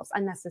ourselves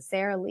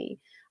unnecessarily.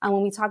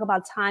 When we talk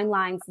about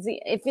timelines,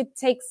 if it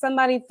takes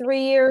somebody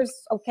 3 years,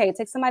 okay, it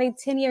takes somebody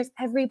 10 years,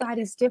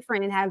 everybody's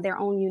different and have their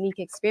own unique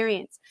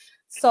experience.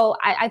 So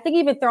I think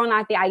even throwing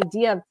out the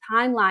idea of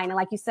timeline, and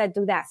like you said,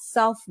 do that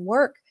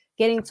self-work,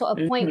 getting to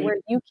a point where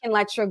you can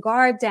let your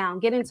guard down,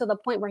 getting to the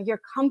point where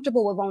you're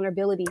comfortable with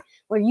vulnerability,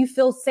 where you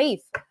feel safe,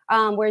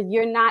 where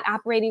you're not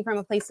operating from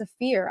a place of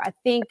fear. I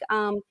think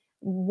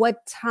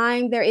what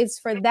time there is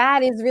for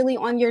that is really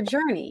on your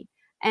journey.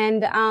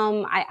 And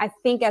I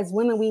think as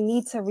women, we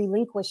need to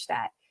relinquish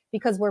that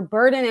because we're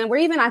burdened and we're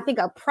even, I think,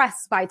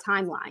 oppressed by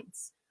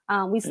timelines.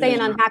 We stay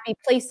in unhappy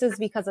places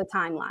because of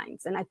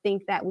timelines. And I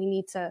think that we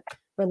need to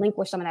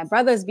relinquish some of that.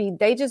 Brothers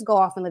they just go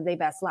off and live their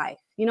best life.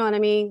 You know what I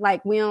mean?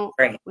 Like we don't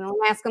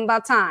ask them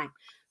about time.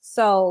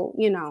 So,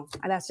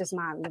 that's just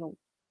my little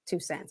 2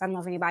 cents. I don't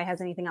know if anybody has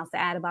anything else to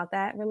add about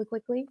that really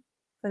quickly.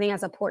 I think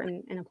that's an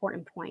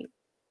important point.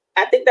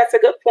 I think that's a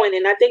good point.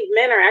 And I think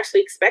men are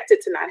actually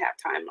expected to not have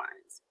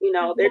timelines.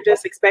 They're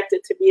just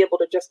expected to be able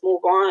to just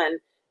move on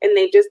and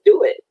they just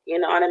do it. You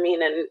know what I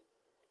mean? And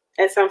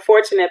it's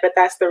unfortunate, but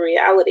that's the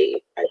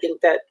reality I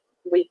think that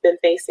we've been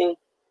facing.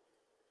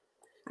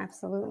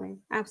 Absolutely.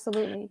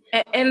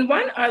 And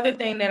one other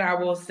thing that I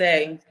will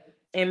say,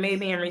 and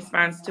maybe in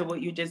response to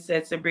what you just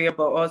said, Sabria,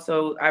 but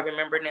also I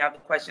remember now the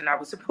question I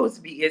was supposed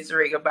to be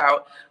answering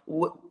about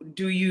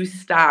do you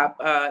stop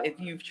if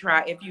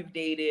you've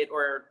dated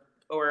or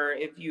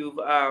if you've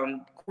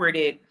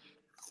courted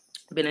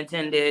been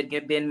attended,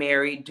 been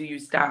married, do you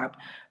stop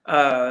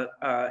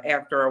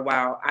after a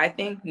while? I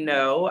think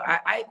no.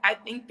 I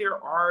think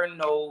there are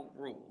no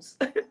rules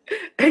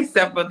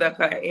except for the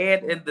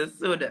Quran and the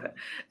Sunnah.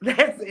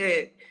 That's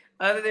it.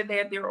 Other than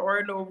that, there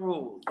are no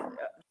rules.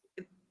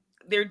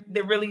 There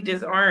really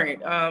just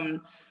aren't.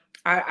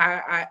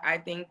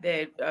 I think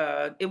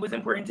that it was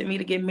important to me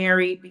to get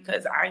married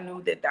because I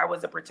knew that that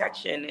was a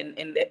protection,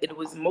 and that it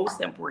was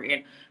most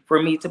important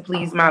for me to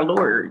please my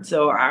Lord.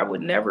 So I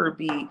would never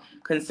be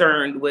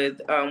concerned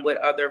with what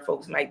other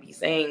folks might be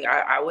saying.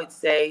 I would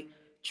say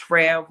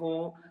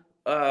travel,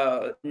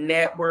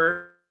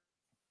 network,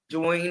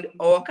 join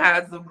all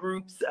kinds of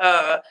groups,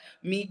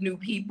 meet new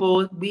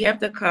people. We have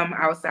to come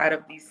outside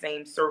of these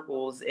same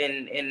circles,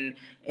 and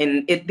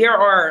there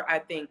are, I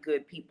think,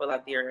 good people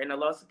out there, and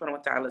Allah subhanahu wa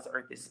ta'ala's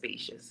earth is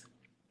spacious.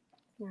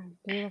 Yeah,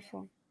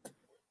 beautiful.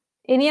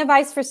 Any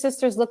advice for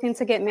sisters looking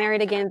to get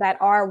married again that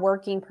are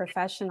working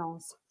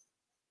professionals?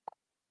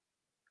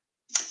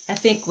 I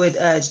think what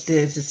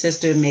the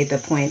sister made the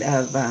point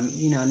of,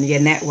 your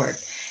network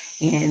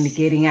and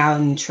getting out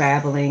and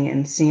traveling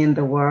and seeing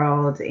the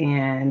world,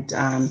 and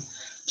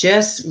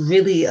just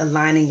really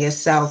aligning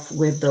yourself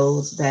with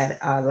those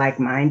that are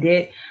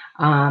like-minded.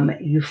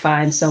 You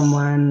find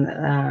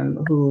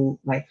someone who,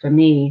 like for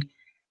me,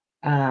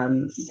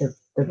 the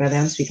brother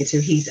I'm speaking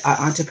to, he's an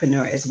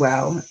entrepreneur as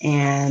well.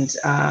 And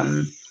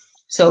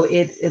so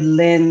it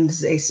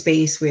lends a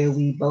space where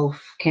we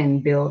both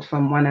can build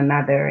from one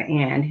another,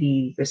 and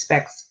he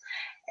respects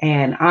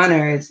and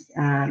honors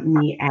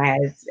me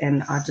as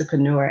an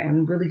entrepreneur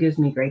and really gives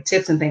me great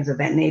tips and things of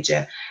that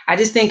nature. I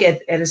just think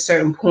at a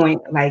certain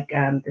point, like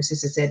the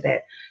sister said,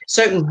 that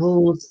certain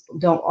rules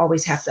don't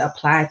always have to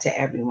apply to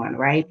everyone,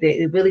 right?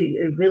 It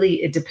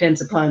really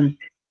depends upon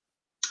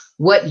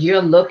what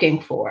you're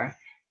looking for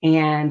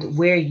and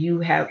where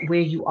you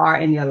are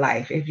in your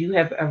life. If you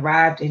have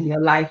arrived in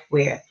your life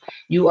where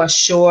you are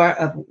sure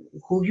of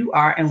who you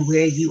are and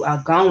where you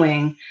are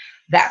going,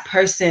 that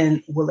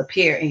person will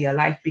appear in your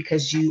life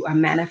because you are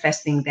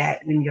manifesting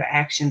that in your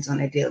actions on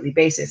a daily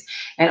basis.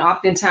 And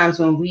oftentimes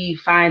when we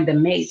find the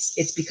mates,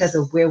 it's because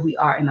of where we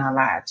are in our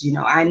lives.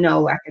 I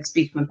know I can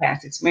speak from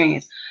past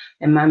experience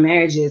in my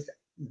marriages.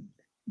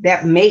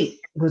 That mate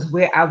was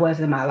where I was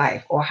in my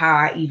life, or how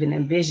I even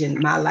envisioned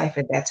my life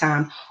at that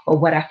time, or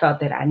what I felt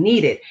that I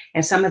needed.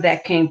 And some of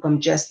that came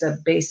from just a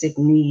basic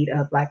need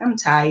of, like, I'm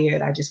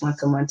tired, I just want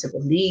someone to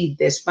relieve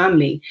this from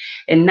me,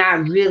 and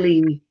not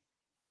really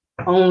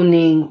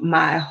owning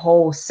my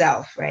whole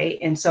self, right?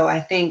 And so I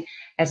think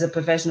as a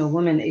professional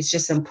woman, it's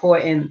just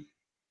important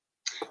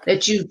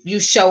that you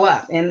show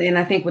up. And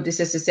I think what the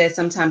sister said,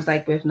 sometimes,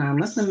 like with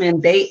non-Muslim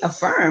men, they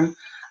affirm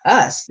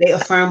us, they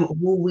affirm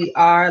who we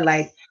are,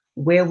 like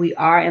where we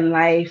are in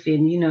life.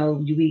 And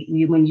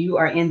when you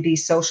are in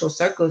these social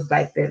circles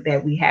like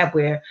that we have,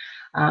 where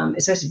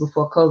especially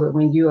before COVID,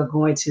 when you are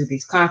going to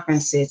these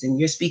conferences and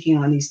you're speaking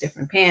on these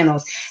different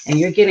panels and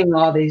you're getting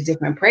all these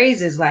different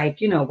praises, like,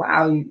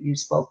 wow, you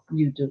spoke,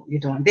 you're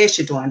doing this,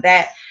 you're doing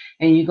that,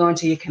 and you go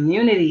into your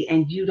community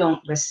and you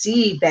don't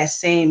receive that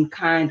same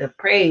kind of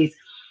praise.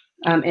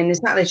 And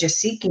it's not that you're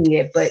seeking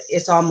it, but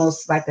it's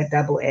almost like a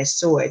double-edged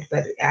sword.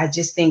 But I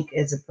just think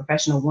as a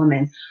professional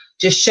woman,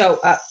 just show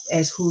up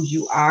as who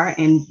you are.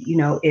 And,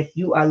 if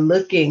you are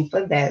looking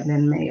for that,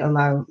 then may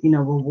Allah,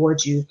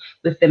 reward you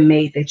with the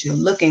mate that you're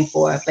looking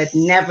for. But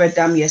never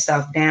dumb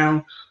yourself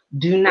down.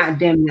 Do not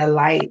dim your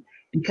light,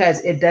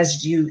 because it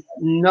does you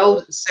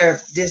no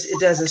service. It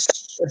does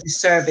a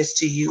disservice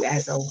to you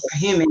as a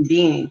human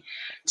being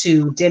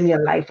to dim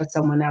your light for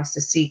someone else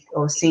to seek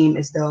or seem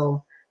as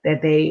though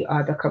that they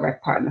are the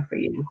correct partner for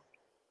you.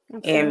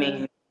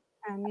 Amen.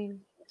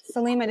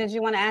 Salima, did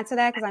you want to add to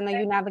that? Because I know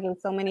you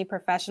navigate so many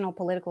professional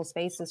political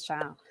spaces,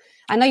 child.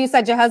 I know you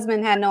said your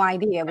husband had no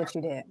idea what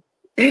you did.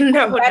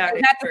 No, is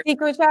that the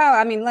secret, child?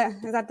 I mean,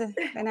 is that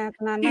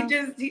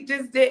the? He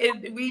just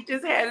didn't. We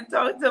just hadn't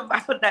talked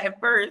about that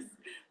first.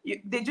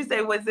 Did you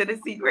say, was it a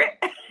secret?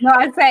 No,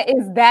 I said,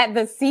 is that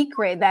the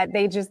secret, that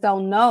they just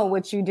don't know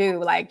what you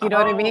do? Like, you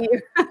know what I mean?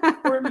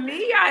 For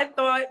me, I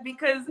thought,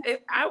 because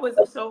I was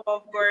so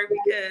off guard,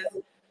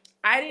 because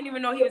I didn't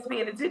even know he was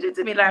paying attention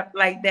to me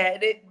like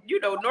that.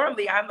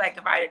 Normally I'm like,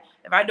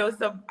 if I know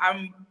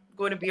I'm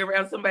going to be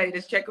around somebody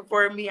that's checking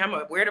for me, I'm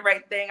gonna wear the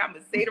right thing, I'm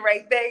gonna say the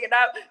right thing, and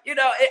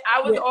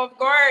I was off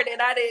guard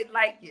and I didn't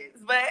like it,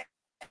 but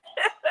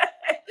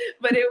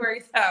but it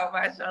works out,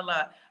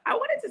 mashallah. I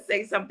wanted to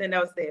say something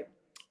else that,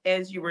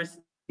 as you were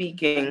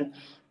speaking,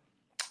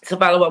 to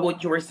follow up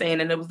what you were saying,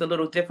 and it was a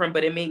little different,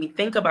 but it made me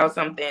think about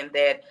something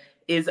that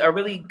is a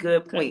really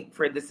good point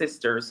for the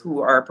sisters who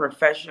are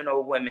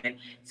professional women,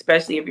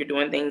 especially if you're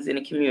doing things in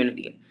the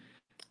community.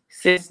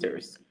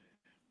 Sisters,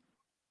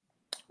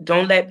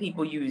 don't let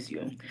people use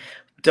you.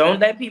 Don't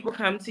let people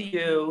come to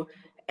you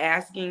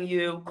asking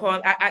you,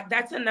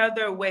 that's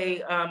another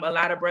way a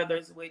lot of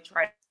brothers would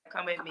try to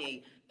come at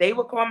me. They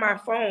would call my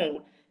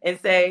phone and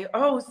say,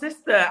 oh,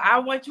 sister, I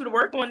want you to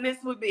work on this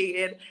with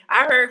me, and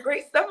I heard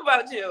great stuff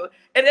about you.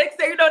 And next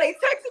thing you know, they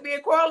texting me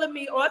and calling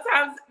me all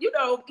times,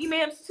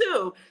 imams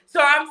too.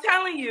 So I'm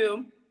telling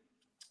you,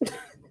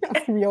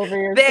 Me over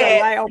here.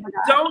 That Like, oh my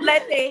God. don't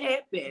let that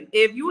happen.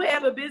 If you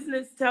have a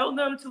business, tell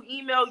them to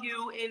email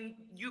you and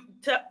you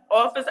to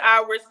office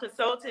hours,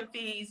 consultant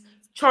fees,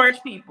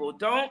 charge people.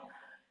 Don't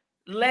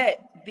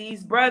let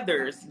these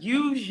brothers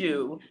use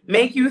you,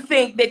 make you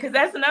think that, because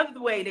that's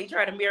another way they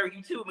try to marry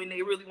you too, when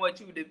they really want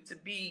you to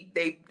be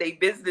they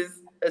business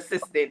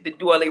assistant to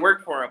do all they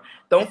work for them.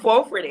 Don't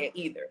fall for that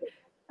either.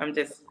 I'm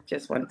just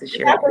wanted to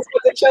share. That was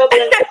with the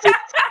children.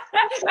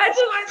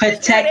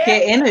 Protect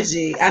your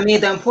energy. I mean,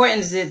 the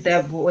importance is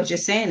that what you're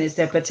saying is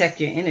that protect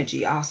your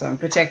energy also, and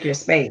protect your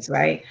space,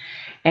 right?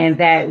 And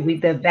that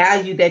the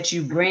value that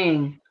you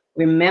bring,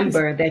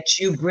 remember that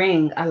you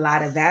bring a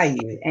lot of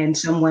value, and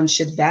someone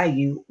should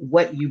value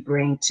what you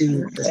bring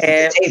to the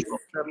table.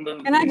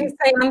 And I just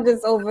say, I'm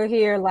just over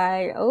here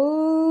like,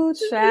 oh,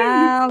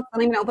 child,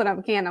 don't even open up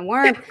a can of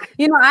worms.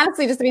 You know,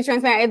 honestly, just to be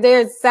transparent,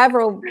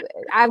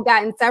 I've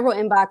gotten several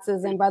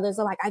inboxes and brothers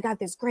are like, I got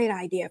this great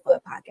idea for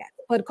a podcast,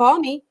 but call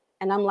me.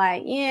 And I'm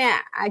like, yeah,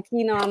 I'm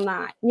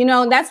not. You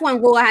know, that's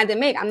one rule I had to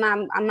make. I'm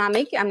not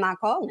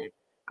calling.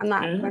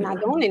 We're not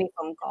doing any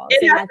phone calls.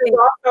 It happens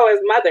also as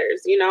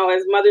mothers,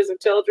 as mothers of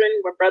children,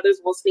 where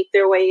brothers will sneak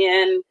their way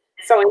in,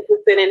 so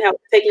interested in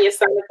taking your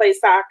son to play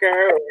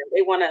soccer, or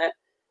they want to,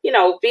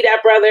 be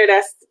that brother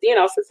that's,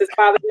 since his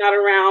father's not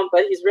around,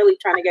 but he's really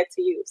trying to get to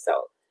you.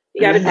 So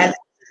you got to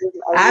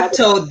I've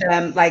told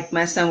them, like,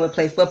 my son would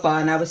play football,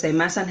 and I would say,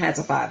 my son has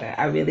a father.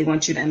 I really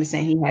want you to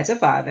understand he has a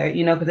father,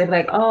 because they're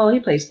like, oh, he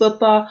plays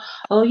football.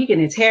 Oh, he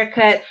getting his hair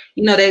cut.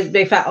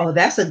 They thought, oh,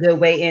 that's a good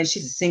way in.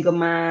 She's a single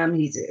mom.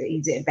 He's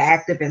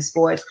active in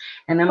sports.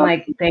 And I'm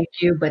like, thank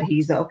you, but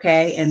he's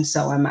okay. And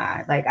so am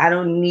I. Like, I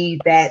don't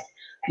need that,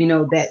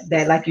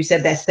 that, like you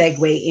said, that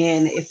segue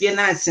in. If you're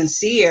not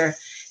sincere,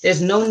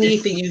 there's no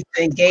need for you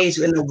to engage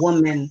with a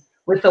woman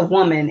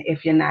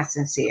if you're not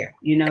sincere.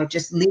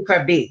 Just leave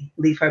her be.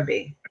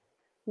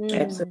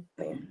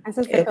 Absolutely. And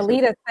Sister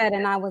Kalita said,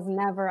 and I was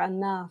never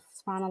enough.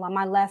 SubhanAllah.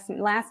 My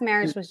last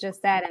marriage was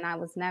just that, and I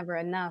was never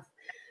enough.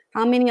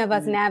 How many of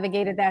us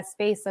navigated that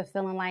space of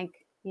feeling like,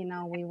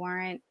 we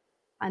weren't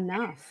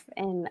enough?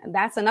 And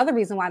that's another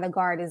reason why the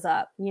guard is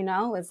up.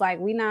 It's like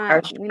we're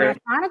not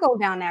trying to go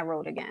down that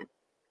road again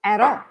at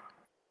all.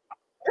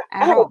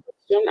 I want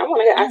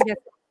to ask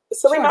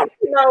Salima,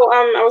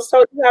 I was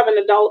told you have an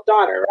adult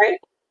daughter, right?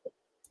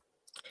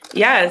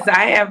 Yes,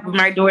 I have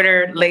my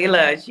daughter,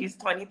 Layla. She's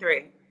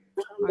 23.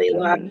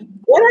 Layla.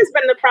 What has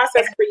been the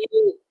process for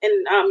you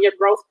in your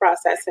growth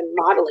process and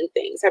modeling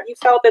things? Have you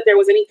felt that there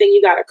was anything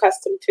you got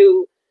accustomed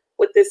to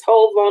with this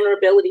whole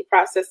vulnerability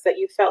process that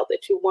you felt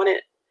that you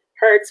wanted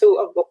her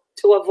to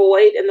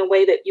avoid in the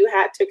way that you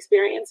had to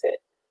experience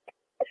it?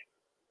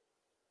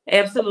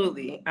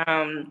 Absolutely.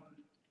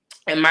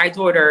 And my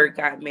daughter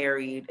got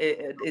married.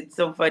 It's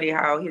so funny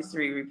how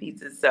history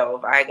repeats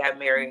itself. I got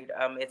married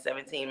at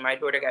 17. My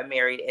daughter got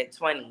married at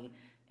 20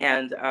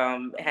 and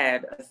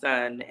had a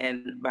son,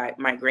 and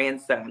my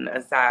grandson,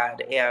 Assad.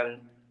 And,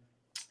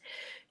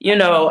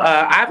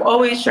 I've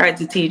always tried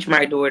to teach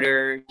my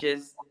daughter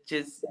just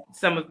to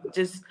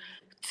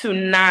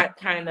not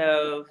kind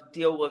of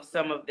deal with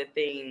some of the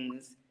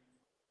things.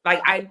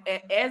 Like,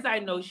 as I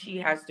know she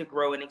has to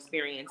grow and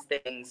experience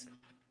things,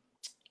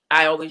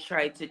 I always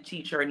try to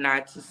teach her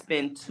not to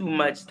spend too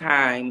much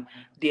time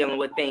dealing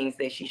with things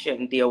that she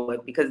shouldn't deal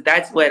with, because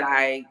that's what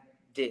I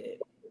did.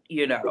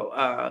 That's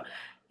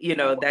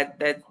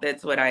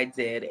what I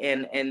did.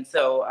 And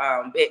so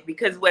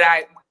because what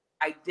I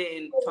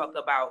didn't talk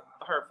about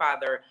her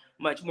father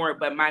much more,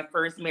 but my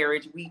first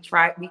marriage, we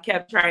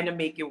kept trying to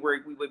make it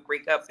work. We would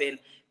break up and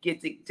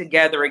get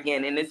together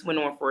again, and this went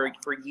on for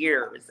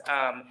years.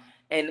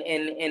 And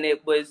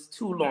it was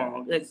too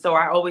long. And so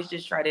I always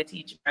just try to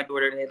teach my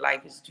daughter that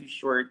life is too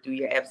short. Do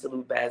your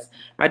absolute best.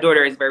 My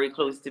daughter is very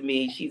close to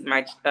me. She's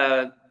my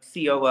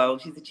COO.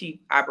 She's the chief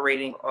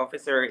operating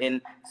officer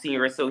and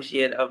senior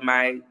associate of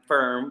my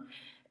firm.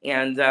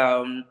 And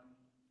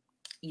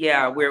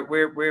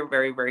we're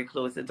very, very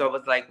close. It's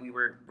almost like we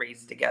were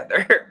raised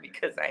together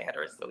because I had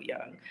her so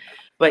young.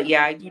 But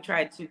yeah, I do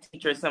try to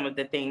teach her some of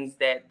the things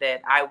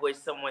that I wish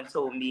someone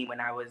told me when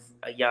I was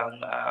a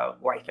young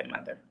wife and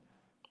mother.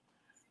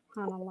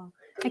 And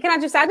I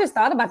just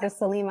thought about this,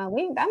 Salima.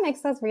 That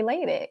makes us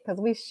related because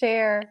we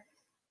share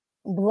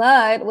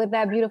blood with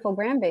that beautiful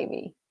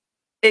grandbaby.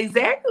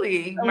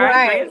 Exactly.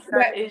 My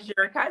grandson is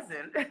your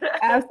cousin.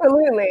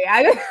 Absolutely.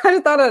 I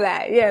just thought of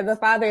that. Yeah, the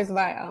father is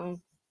my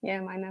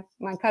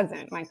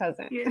cousin.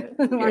 Yeah.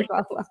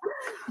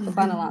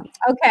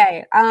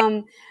 Okay.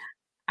 All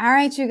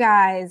right, you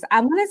guys. I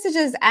wanted to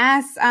just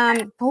ask,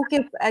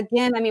 focus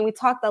again. I mean, we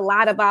talked a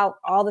lot about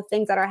all the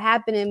things that are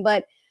happening,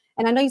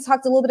 and I know you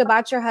talked a little bit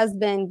about your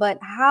husband, but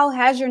how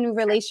has your new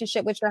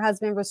relationship with your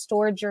husband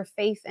restored your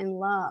faith and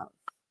love?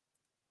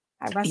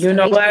 You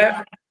know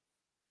what?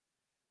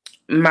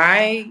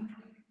 My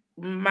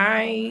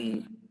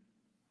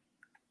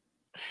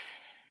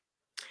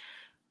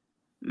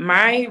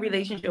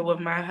relationship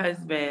with my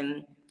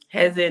husband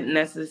hasn't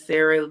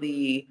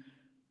necessarily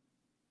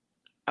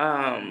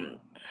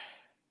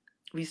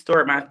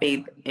restored my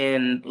faith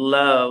and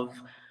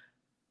love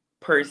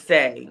per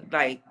se,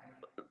 like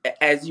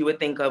as you would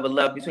think of a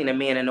love between a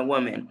man and a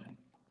woman.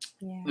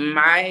 Yeah.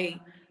 My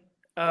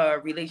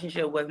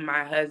relationship with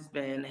my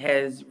husband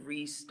has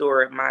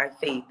restored my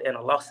faith in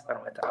Allah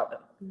subhanahu wa ta'ala.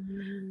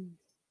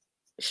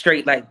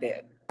 Straight like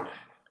that.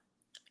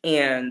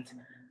 And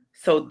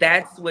so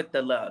that's what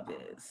the love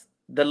is.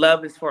 The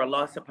love is for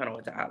Allah subhanahu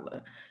wa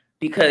ta'ala.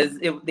 Because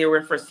there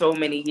were for so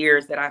many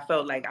years that I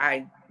felt like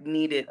I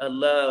needed a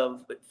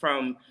love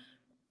from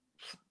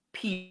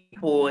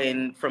people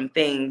and from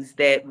things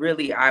that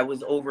really I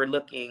was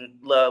overlooking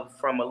love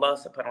from Allah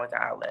subhanahu wa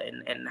ta'ala,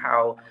 and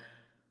how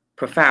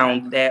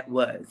profound that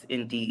was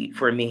indeed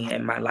for me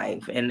in my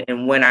life. And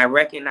when I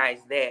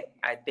recognized that,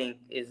 I think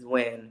is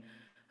when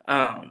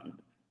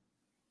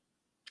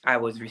I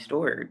was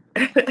restored.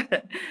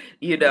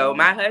 You know,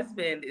 my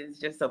husband is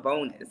just a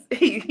bonus.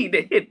 He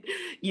did,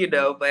 you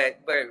know,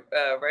 but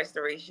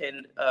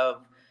restoration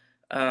of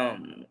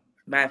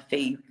my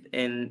faith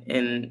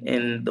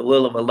in the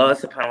will of Allah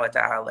subhanahu wa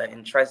ta'ala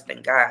and trust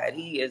in God.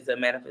 He is a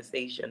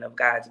manifestation of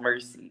God's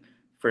mercy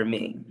for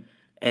me.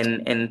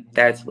 And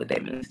that's what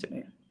that means to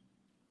me.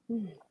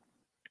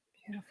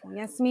 Beautiful.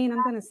 Yasmin,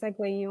 I'm going to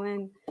segue you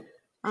in.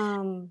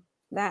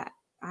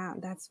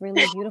 That's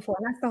really beautiful.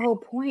 And that's the whole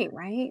point,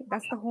 right?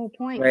 That's the whole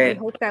point. Right. We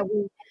hope that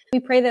we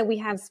pray that we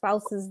have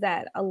spouses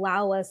that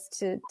allow us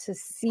to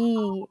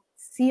see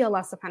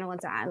Allah subhanahu wa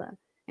ta'ala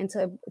and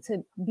to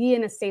be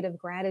in a state of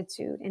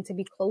gratitude and to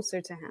be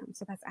closer to him.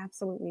 So that's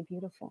absolutely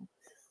beautiful.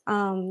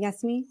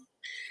 Yasmin?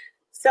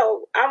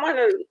 So I want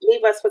to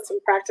leave us with some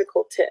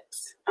practical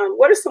tips.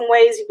 What are some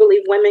ways you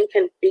believe women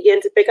can begin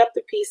to pick up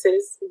the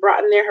pieces,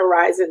 broaden their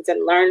horizons,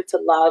 and learn to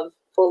love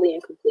fully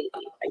and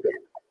completely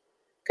again?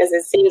 Because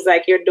it seems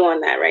like you're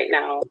doing that right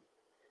now.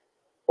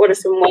 What are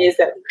some ways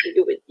that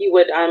you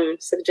would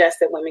suggest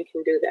that women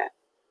can do that?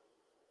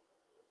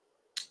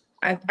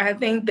 I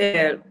think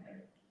that,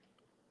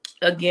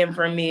 again,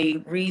 for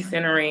me,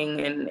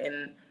 recentering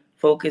and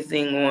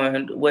focusing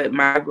on what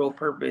my real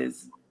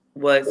purpose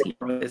was here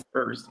on this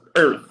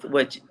earth,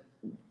 which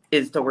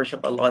is to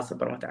worship Allah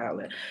subhanahu wa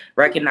ta'ala.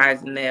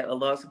 Recognizing that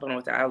Allah subhanahu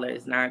wa ta'ala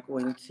is not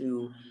going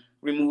to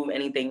remove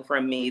anything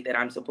from me that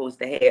I'm supposed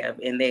to have,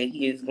 and that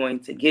he is going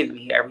to give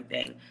me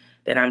everything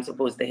that I'm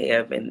supposed to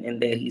have,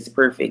 and that he's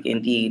perfect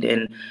indeed.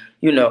 And,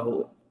 you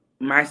know,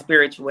 my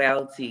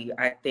spirituality,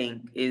 I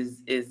think,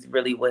 is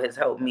really what has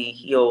helped me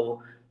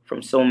heal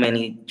from so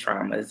many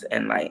traumas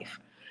in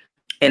life.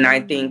 And I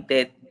think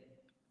that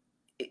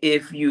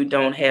if you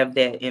don't have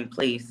that in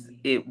place,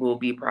 it will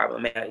be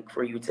problematic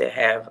for you to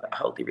have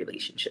healthy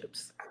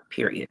relationships,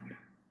 period.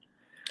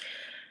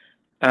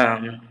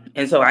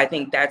 And so I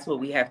think that's what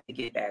we have to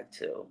get back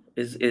to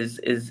is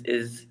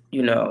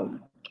you know,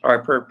 our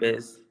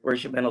purpose,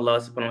 worshiping Allah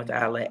subhanahu wa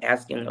ta'ala,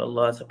 asking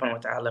Allah subhanahu wa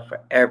ta'ala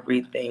for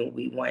everything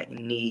we want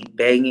and need,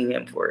 begging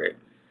him for it,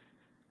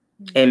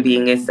 and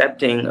being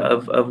accepting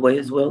of what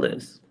his will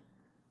is.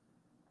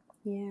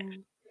 Yeah.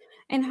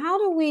 And how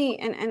do we,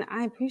 and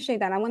I appreciate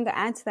that. I wanted to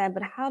add to that,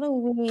 but how do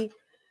we,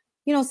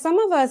 you know, some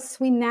of us,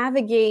 we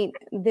navigate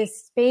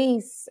this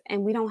space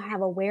and we don't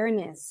have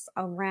awareness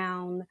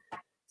around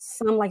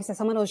some, like I said,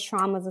 some of those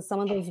traumas and some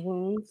of those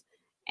wounds,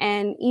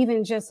 and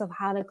even just of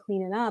how to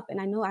clean it up.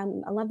 And I know I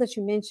love that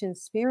you mentioned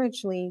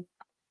spiritually,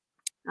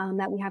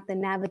 that we have to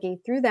navigate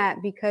through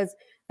that, because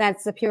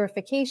that's the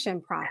purification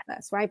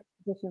process, right?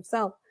 With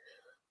yourself.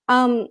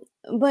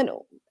 But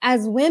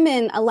as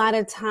women, a lot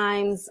of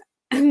times,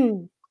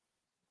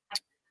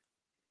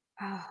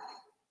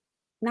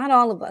 not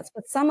all of us,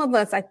 but some of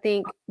us, I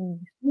think,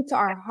 due to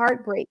our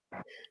heartbreak,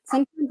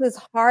 sometimes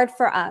it's hard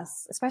for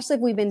us, especially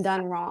if we've been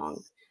done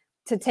wrong,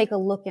 to take a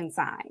look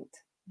inside,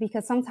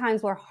 because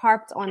sometimes we're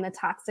harped on the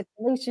toxic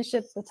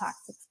relationships, the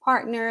toxic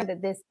partner, the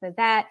this, the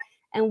that,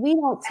 and we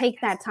don't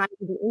take that time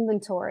to do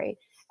inventory.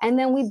 And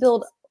then we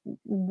build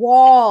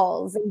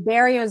walls and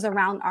barriers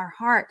around our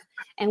heart,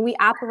 and we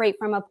operate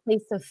from a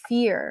place of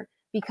fear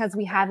because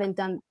we haven't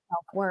done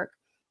self-work.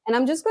 And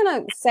I'm just going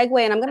to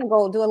segue, and I'm going to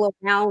go do a little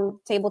round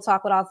table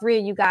talk with all three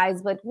of you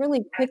guys, but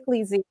really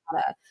quickly,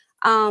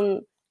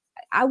 Ziada,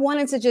 I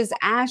wanted to just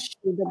ask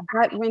you the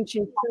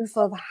gut-wrenching truth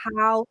of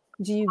how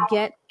do you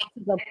get to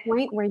the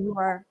point where you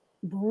are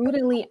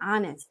brutally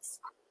honest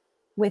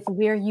with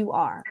where you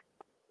are,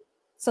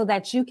 so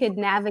that you could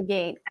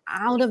navigate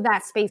out of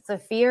that space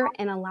of fear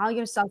and allow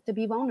yourself to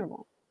be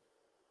vulnerable?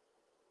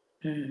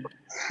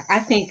 I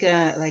think,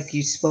 like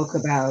you spoke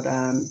about,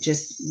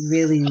 just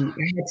really,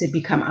 I had to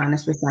become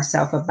honest with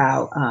myself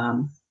about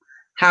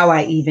how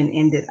I even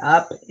ended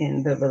up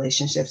in the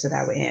relationships that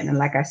I was in. And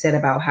like I said,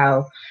 about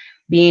how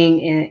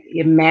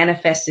it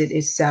manifested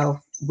itself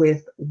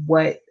with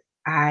what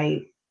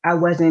I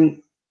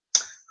wasn't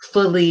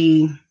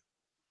fully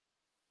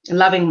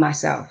loving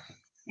myself.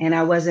 And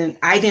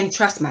I didn't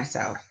trust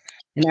myself.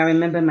 And I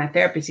remember my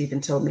therapist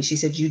even told me, she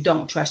said, you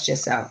don't trust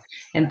yourself.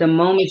 And the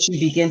moment you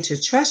begin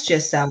to trust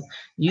yourself,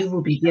 you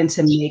will begin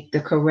to make the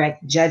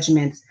correct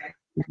judgments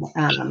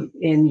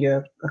in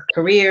your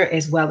career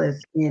as well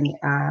as in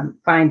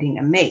finding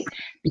a mate,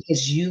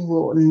 because you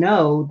will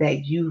know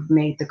that you've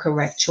made the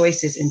correct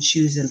choices in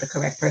choosing the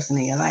correct person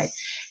in your life.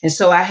 And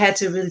so I had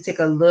to really take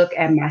a look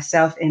at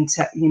myself and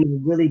to,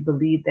 really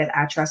believe that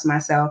I trust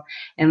myself.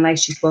 And like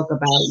she spoke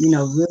about,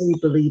 really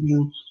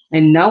believing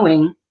and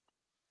knowing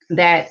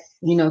that,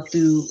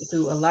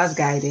 through Allah's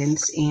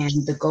guidance and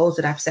the goals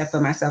that I've set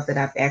for myself that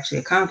I've actually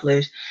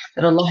accomplished,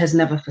 that Allah has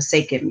never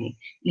forsaken me.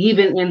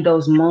 Even in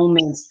those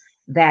moments,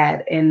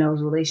 that in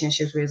those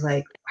relationships where it's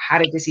like, how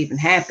did this even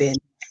happen?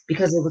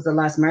 Because it was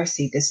Allah's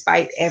mercy.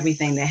 Despite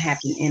everything that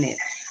happened in it,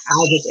 I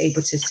was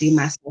able to see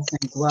myself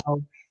and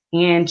grow,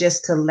 and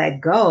just to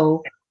let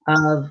go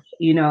of,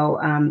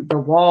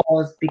 the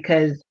walls,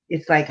 because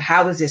it's like,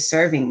 how is it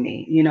serving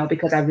me?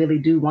 Because I really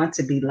do want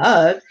to be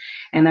loved,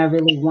 and I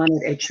really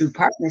wanted a true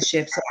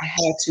partnership. So I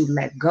had to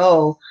let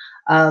go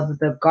of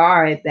the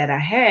guard that I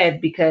had,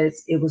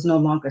 because it was no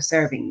longer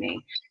serving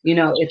me.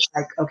 It's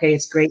like, okay,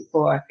 it's great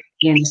for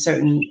in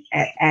certain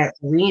at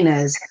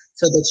arenas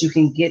so that you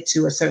can get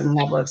to a certain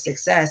level of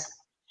success.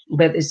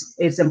 But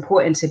it's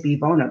important to be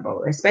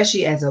vulnerable,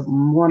 especially as a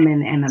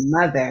woman and a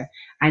mother.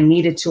 I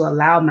needed to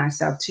allow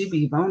myself to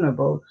be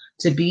vulnerable,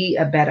 to be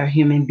a better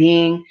human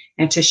being,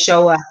 and to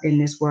show up in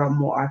this world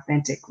more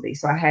authentically.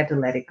 So I had to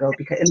let it go,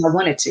 and I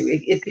wanted to.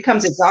 It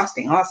becomes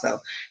exhausting also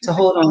to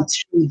hold on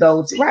to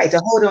those, right?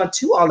 To hold on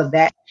to all of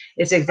that,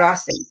 it's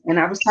exhausting. And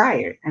I was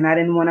tired, and I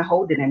didn't want to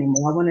hold it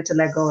anymore. I wanted to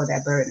let go of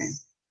that burden.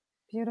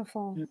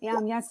 Beautiful.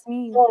 Yeah,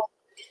 Yasmin.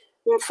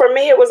 For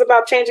me, it was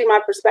about changing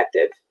my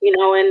perspective,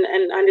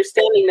 and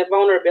understanding that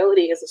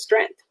vulnerability is a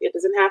strength. It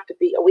doesn't have to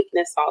be a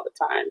weakness all the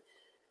time.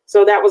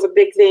 So that was a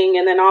big thing.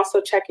 And then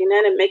also checking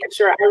in and making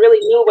sure I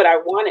really knew what I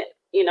wanted.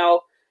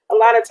 A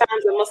lot of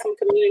times in Muslim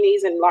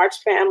communities and large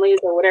families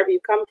or whatever you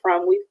come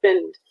from, we've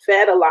been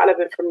fed a lot of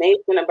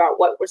information about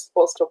what we're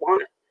supposed to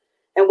want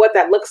and what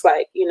that looks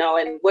like,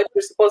 and what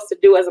you're supposed to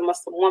do as a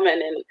Muslim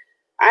woman. And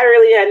I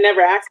really had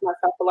never asked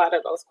myself a lot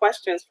of those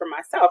questions for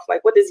myself.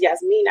 Like, what does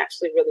Yasmin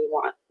actually really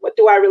want? What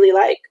do I really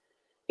like?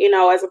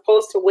 As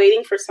opposed to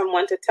waiting for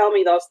someone to tell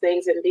me those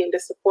things and being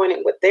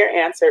disappointed with their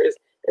answers,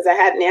 because I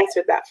hadn't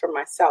answered that for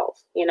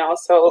myself,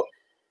 So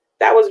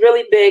that was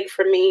really big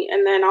for me.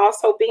 And then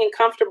also being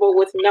comfortable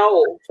with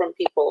no from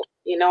people,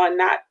 and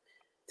not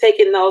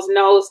taking those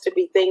no's to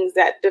be things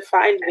that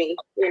defined me,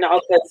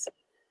 because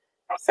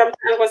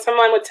sometimes when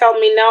someone would tell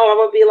me no,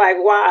 I would be like,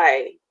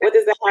 why? What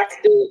does that have to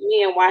do with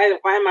me? And why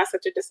am I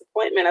such a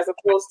disappointment? As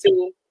opposed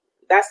to,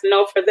 that's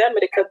no for them,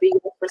 but it could be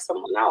for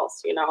someone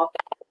else,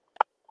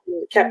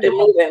 Kept it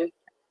moving.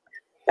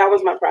 That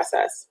was my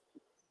process.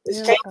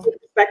 Just change your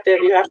perspective.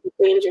 You have to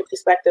change your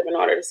perspective in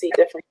order to see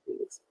different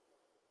things.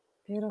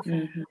 Beautiful.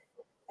 Mm-hmm.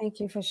 Thank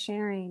you for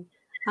sharing.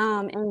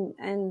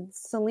 And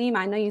Salim,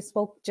 I know you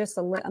spoke just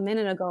a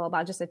minute ago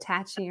about just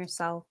attaching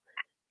yourself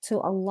to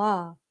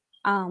Allah.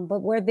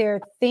 But were there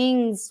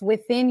things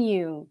within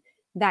you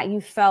that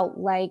you felt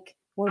like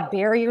were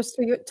barriers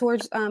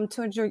towards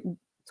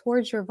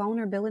your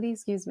vulnerability?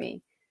 Excuse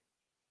me.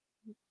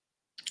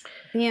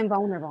 Being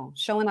vulnerable,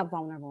 showing up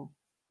vulnerable.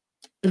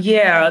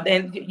 Yeah,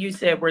 and you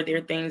said, were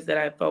there things that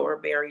I felt were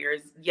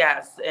barriers?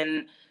 Yes,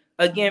 and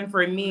again,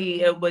 for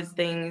me, it was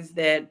things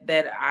that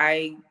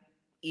I,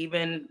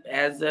 even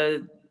as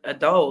a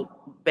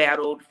adult,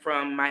 battled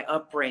from my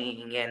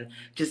upbringing, and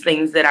just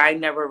things that I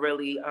never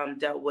really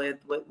dealt with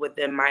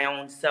within my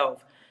own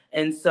self.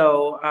 And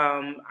so,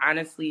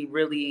 honestly,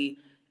 really,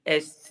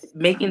 as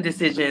making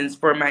decisions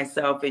for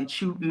myself and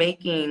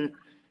choosing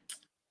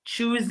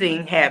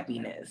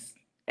happiness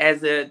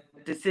as a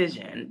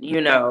decision,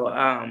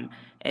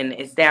 and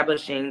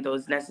establishing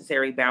those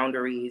necessary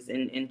boundaries,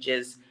 and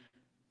just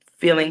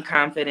feeling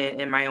confident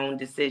in my own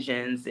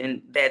decisions,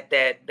 and that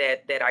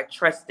I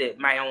trusted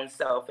my own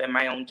self and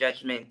my own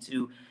judgment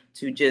to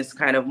just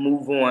kind of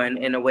move on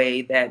in a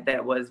way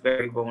that was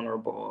very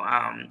vulnerable,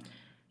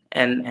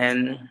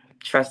 and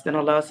trust in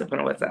Allah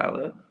subhanahu wa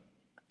ta'ala.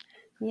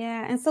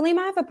 Yeah. And Salim,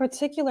 I have a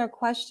particular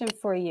question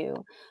for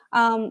you.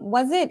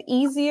 Was it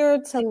easier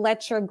to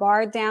let your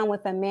guard down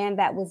with a man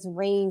that was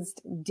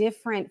raised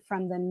different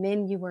from the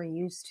men you were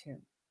used to?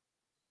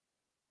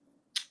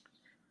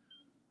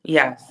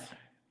 Yes.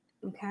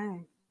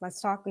 Okay. Let's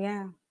talk.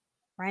 Yeah.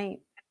 Right.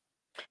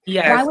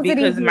 Yes,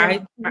 because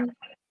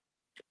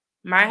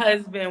my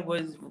husband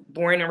was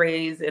born and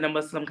raised in a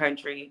Muslim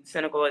country.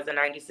 Senegal is a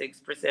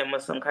 96%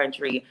 Muslim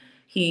country.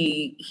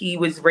 He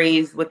was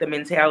raised with the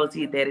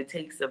mentality that it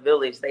takes a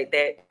village. That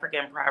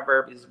African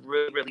proverb is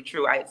really, really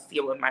true. I see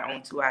it with my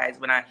own two eyes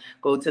when I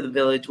go to the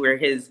village where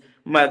his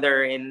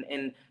mother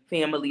and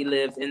family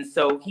lives. And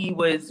so he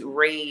was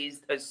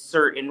raised a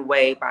certain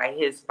way by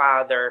his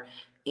father,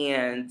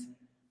 and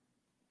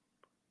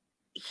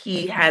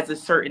he has a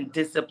certain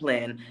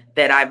discipline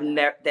that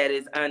that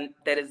is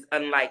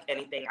unlike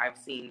anything I've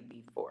seen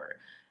before.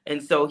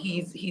 And so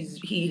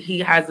he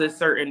has a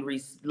certain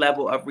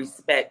level of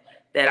respect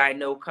that I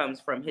know comes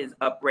from his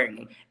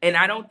upbringing. And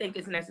I don't think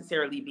it's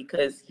necessarily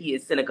because he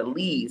is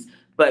Senegalese,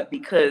 but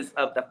because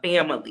of the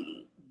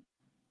family.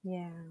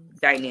 Yeah.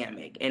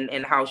 dynamic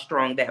and how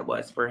strong that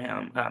was for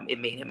him. It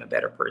made him a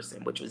better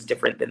person, which was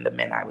different than the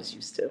men I was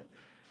used to.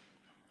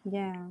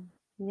 Yeah.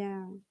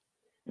 Yeah.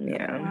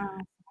 Wow,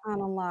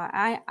 subhanAllah.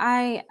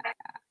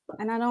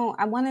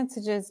 I wanted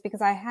to just,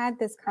 because I had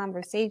this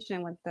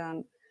conversation with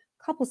a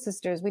couple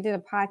sisters. We did a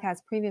podcast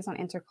previous on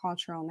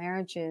intercultural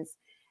marriages,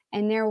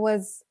 and there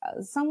was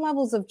some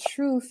levels of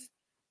truth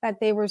that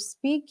they were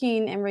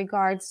speaking in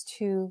regards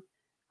to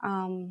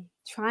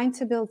trying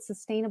to build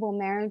sustainable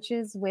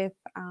marriages with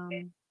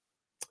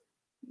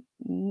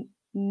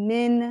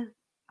men,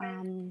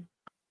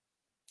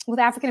 with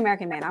African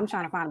American men. I'm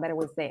trying to find a better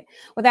way to say it.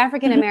 With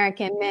African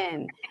American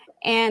men,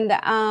 and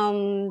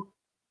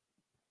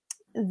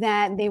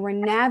that they were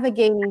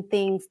navigating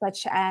things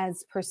such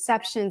as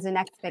perceptions and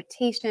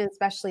expectations,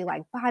 especially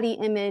like body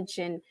image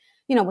and,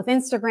 you know, with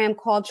Instagram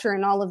culture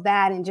and all of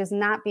that, and just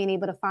not being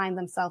able to find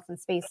themselves in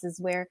spaces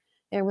where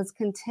there was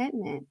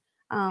contentment.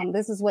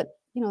 This is what,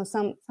 you know,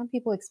 some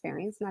people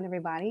experience, not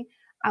everybody.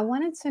 I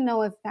wanted to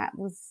know if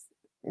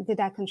did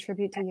that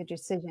contribute to your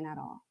decision at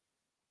all?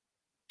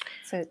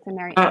 To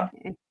marry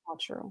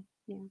intercultural?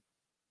 Yeah.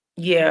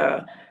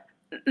 Yeah,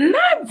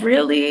 not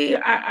really.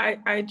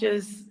 I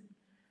just,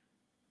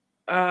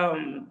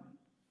 my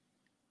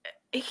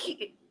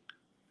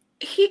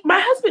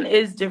husband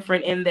is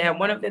different in that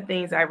one of the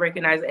things I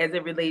recognize as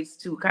it relates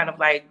to kind of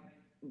like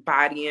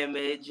body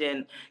image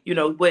and, you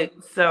know, what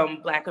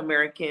some Black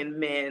American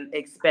men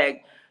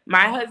expect.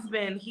 My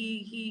husband,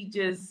 he's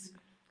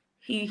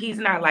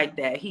not like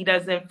that. He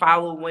doesn't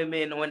follow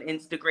women on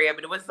Instagram. And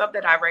it was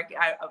something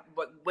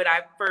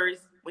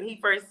when he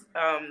first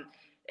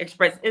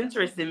expressed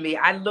interest in me,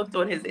 I looked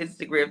on his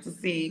Instagram to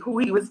see who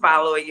he was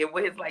following and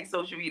what his like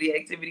social media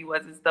activity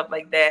was and stuff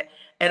like that.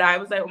 And I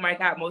was like, oh my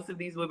God, most of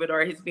these women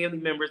are his family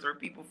members or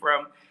people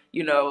from,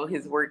 you know,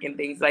 his work and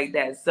things like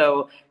that.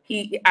 So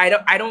I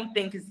don't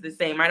think it's the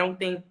same. I don't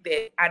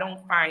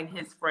find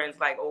his friends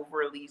like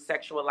overly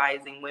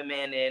sexualizing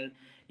women and,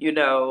 you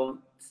know,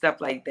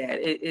 stuff like that.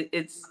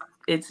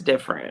 It's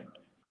different.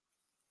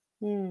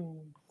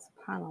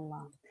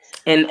 SubhanAllah.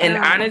 And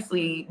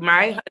honestly,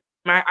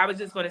 I was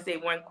just going to say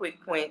one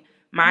quick point.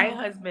 My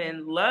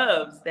husband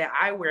loves that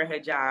I wear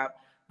hijab,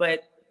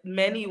 but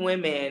many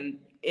women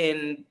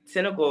in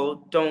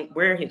Senegal don't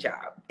wear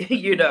hijab,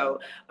 you know,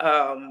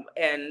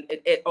 and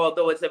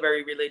although it's a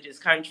very religious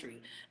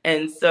country.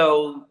 And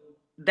so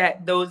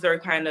those are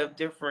kind of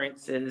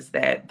differences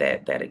that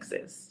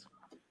exist.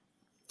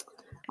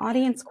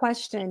 Audience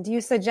question. Do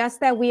you suggest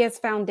that we as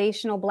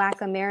foundational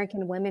Black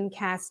American women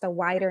cast a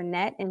wider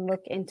net and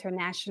look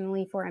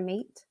internationally for a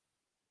mate?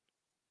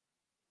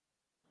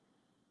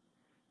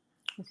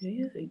 I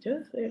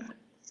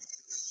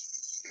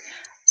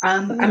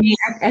mean,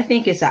 I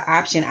think it's an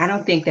option. I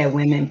don't think that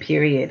women,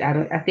 period.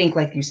 I think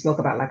like you spoke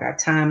about like our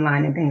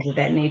timeline and things of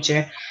that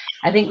nature.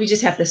 I think we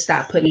just have to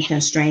stop putting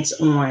constraints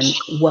on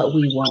what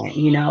we want,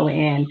 you know,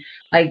 and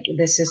like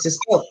the sister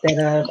spoke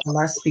that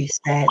Allah speaks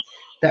that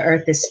the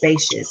earth is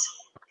spacious.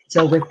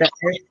 So with the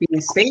earth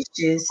being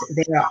spacious,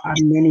 there are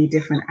many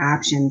different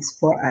options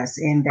for us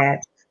and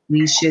that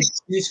we should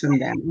choose from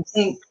them. I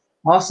think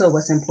also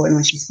what's important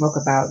when she spoke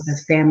about the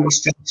family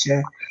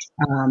structure,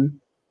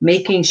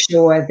 making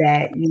sure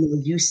that, you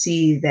know, you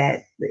see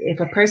that if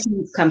a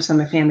person comes from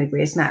a family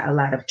where it's not a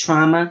lot of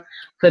trauma,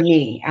 for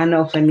me, I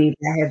know for me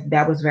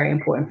that was very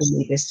important for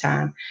me this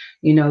time.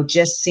 You know,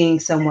 just seeing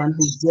someone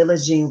who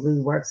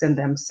diligently works in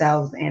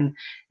themselves and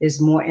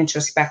is more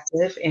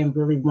introspective and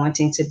really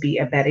wanting to be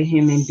a better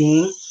human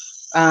being.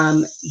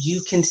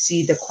 You can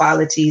see the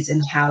qualities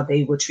and how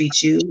they will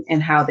treat you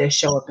and how they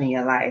show up in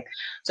your life.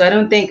 So I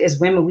don't think as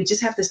women, we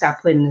just have to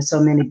stop putting in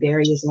so many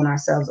barriers on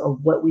ourselves of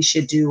what we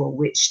should do or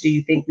which do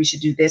you think we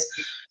should do this.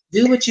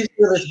 Do what you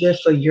feel is good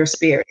for your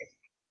spirit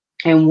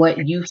and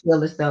what you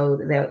feel as though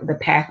the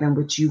path in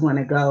which you want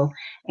to go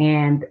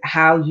and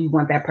how you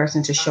want that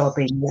person to show up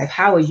in your life.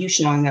 How are you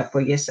showing up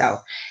for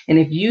yourself? And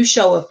if you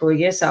show up for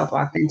yourself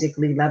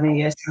authentically, loving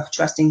yourself,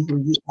 trusting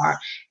who you are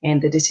and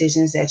the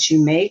decisions that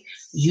you make,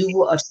 you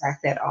will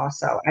attract that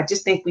also. I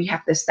just think we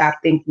have to stop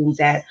thinking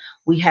that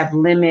we have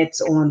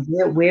limits on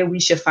where we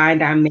should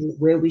find our mate,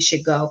 where we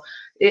should go.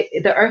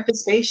 The earth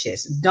is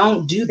spacious.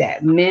 Don't do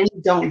that. Men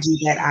don't do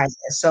that either.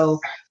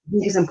 So I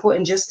think it's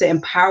important just to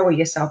empower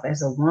yourself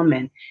as a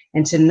woman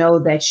and to know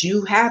that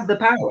you have the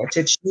power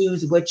to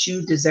choose what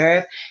you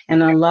deserve,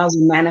 and Allah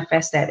will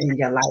manifest that in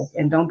your life.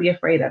 And don't be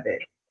afraid of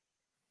it.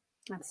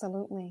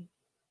 Absolutely.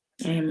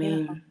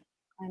 Amen.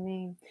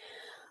 Amen.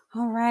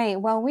 All right.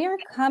 Well, we are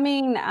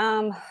coming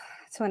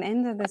to an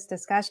end of this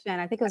discussion.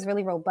 I think it was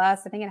really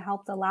robust. I think it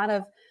helped a lot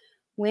of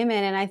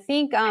women. And I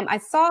think I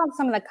saw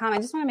some of the comments.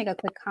 I just want to make a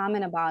quick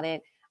comment about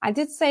it. I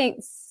did see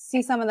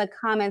some of the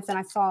comments and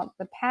I saw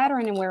the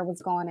pattern and where it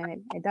was going.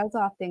 And it does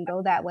often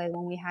go that way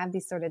when we have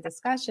these sort of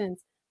discussions,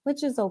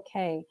 which is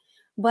okay.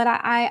 But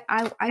I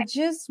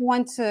just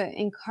want to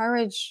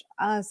encourage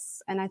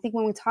us. And I think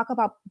when we talk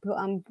about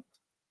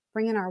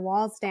bringing our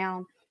walls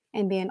down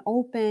and being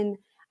open,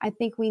 I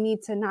think we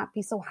need to not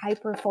be so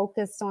hyper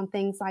focused on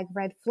things like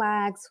red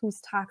flags, who's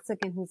toxic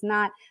and who's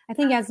not. I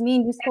think,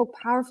 Yasmin, you spoke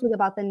powerfully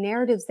about the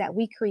narratives that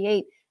we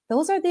create.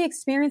 Those are the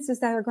experiences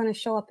that are going to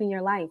show up in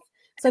your life.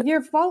 So if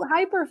you're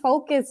hyper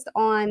focused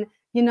on,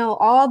 you know,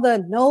 all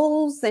the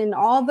no's and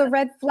all the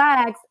red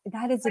flags,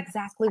 that is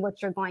exactly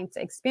what you're going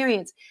to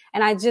experience.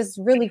 And I just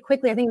really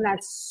quickly, I think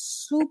that's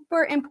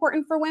super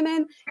important for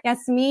women.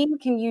 Yasmin,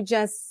 can you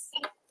just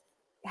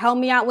help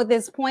me out with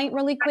this point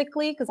really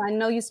quickly? Because I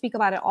know you speak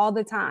about it all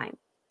the time.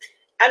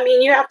 I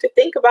mean, you have to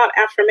think about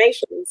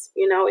affirmations.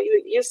 You know,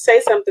 you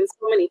say something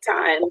so many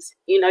times,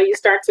 you know, you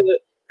start to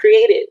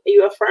create it.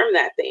 You affirm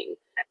that thing.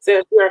 So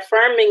if you're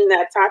affirming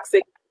that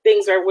toxic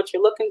things are what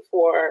you're looking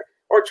for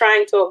or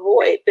trying to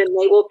avoid, then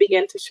they will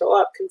begin to show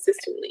up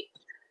consistently.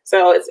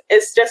 So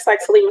it's just like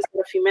Salima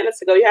said a few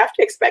minutes ago, you have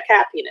to expect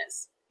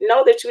happiness.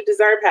 Know that you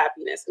deserve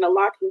happiness, and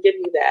Allah can give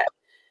you that.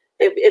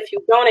 If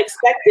you don't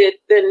expect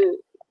it, then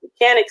you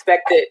can't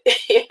expect it.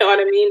 You know what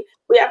I mean?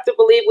 We have to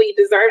believe we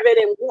deserve it,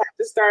 and we have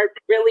to start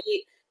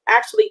really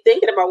actually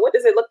thinking about what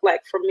does it look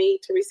like for me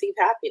to receive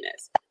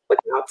happiness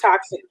without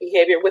toxic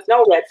behavior, with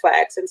no red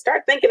flags, and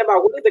start thinking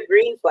about what are the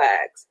green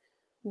flags.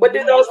 What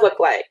do those look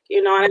like?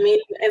 You know what I mean?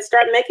 And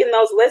start making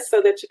those lists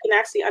so that you can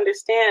actually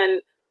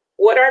understand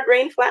what are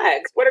green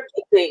flags? What are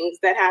good things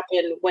that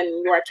happen when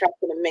you are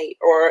attracting a mate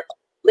or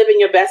living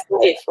your best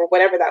life or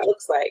whatever that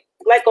looks like?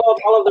 Let go of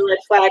all of the red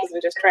flags and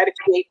just try to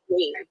create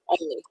green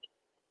only.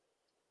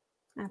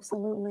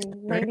 Absolutely.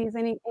 Ladies,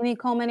 any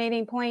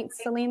culminating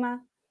points,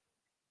 Salima?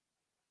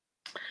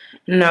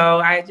 No,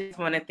 I just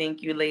want to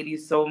thank you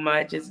ladies so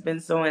much. It's been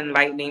so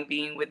enlightening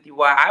being with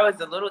you all. I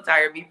was a little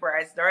tired before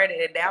I started,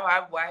 and now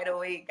I'm wide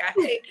awake.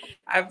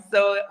 I'm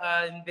so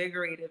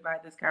invigorated by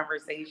this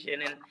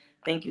conversation. And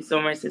thank you so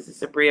much,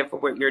 Sister Sabria, for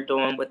what you're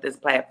doing with this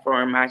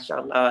platform.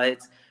 MashaAllah.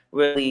 It's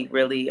really,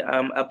 really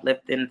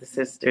uplifting the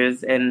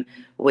sisters in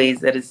ways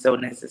that is so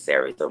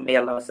necessary. So may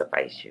Allah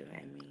suffice you.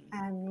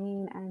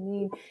 Ameen,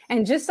 ameen.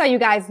 And just so you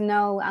guys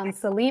know,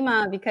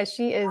 Salima, because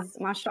she is,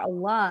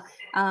 mashallah,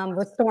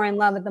 restoring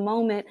love at the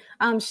moment,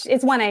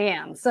 it's 1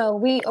 a.m.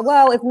 So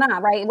it's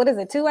not, right? What is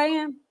it, 2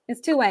 a.m.?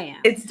 It's 2 a.m.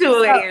 It's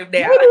 2 a.m.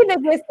 now. We need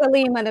to get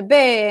Salima to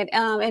bed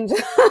in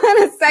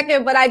a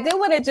second, but I do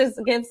want to just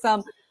give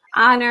some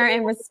honor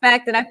and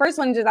respect. And I first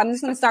want to I'm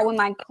just going to start with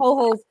my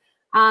co-hosts,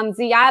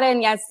 Ziada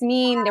and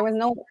Yasmin. There was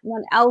no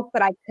one else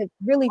that I could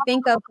really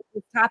think of for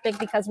this topic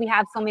because we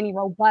have so many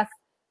robust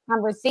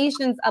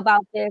conversations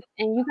about this,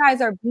 and you guys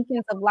are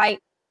beacons of light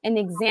and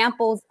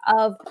examples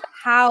of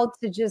how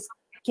to just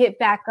get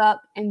back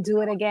up and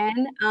do it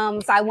again.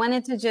 So I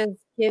wanted to just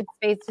give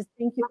space. Just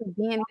thank you for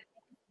being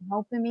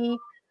helping me.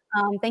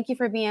 Thank you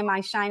for being my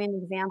shining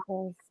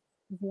examples,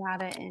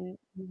 Ziada and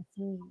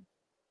Yasmin.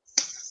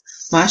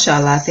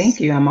 MashaAllah, thank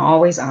you. I'm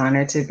always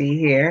honored to be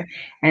here.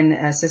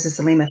 And Sister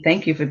Salima,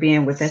 thank you for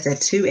being with us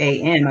at 2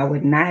 a.m. I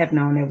would not have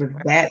known it was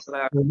that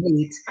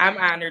late. I'm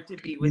honored to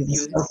be with you.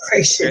 So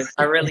gracious.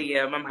 I really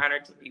am. I'm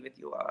honored to be with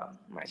you all.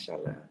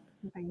 MashaAllah.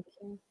 Thank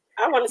you.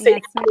 I want to say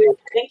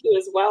thank you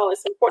as well.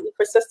 It's important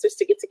for sisters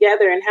to get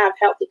together and have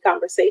healthy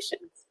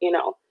conversations. You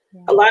know,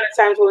 a lot of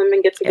times when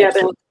women get together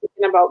and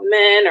speaking about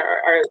men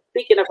or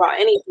speaking about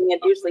anything,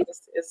 it usually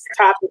is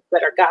topics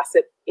that are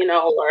gossip, you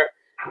know, or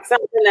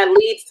something that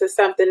leads to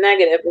something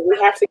negative. And we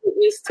have to get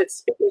used to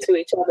speaking to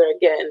each other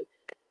again,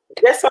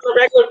 just on a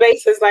regular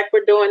basis, like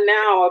we're doing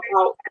now,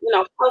 about, you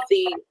know,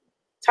 healthy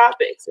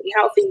topics and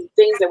healthy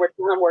things that we're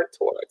trying to work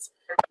towards.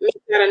 Make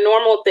that a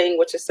normal thing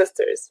with your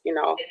sisters, you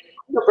know,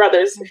 your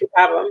brothers if you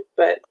have them,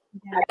 but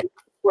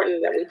it's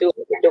important that we do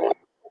what we're doing.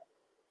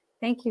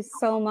 Thank you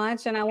so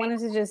much. And I wanted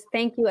to just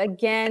thank you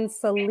again,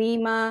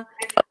 Salima.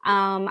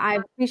 I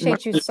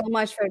appreciate you so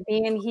much for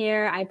being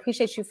here. I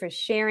appreciate you for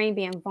sharing,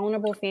 being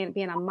vulnerable,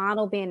 being a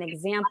model, being an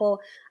example.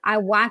 I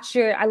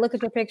look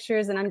at your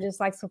pictures and I'm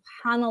just like,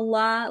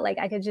 subhanAllah, like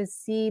I could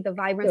just see the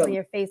vibrance on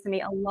your face, and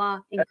may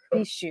Allah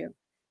increase you.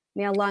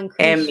 May Allah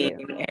increase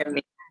you.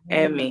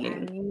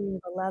 Ameen.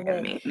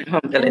 Beloved.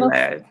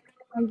 Alhamdulillah.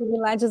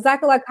 Alhamdulillah.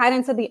 Jazakallah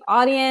khairan to the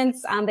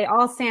audience. They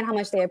all saying how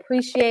much they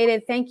appreciate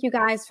it. Thank you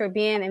guys for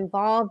being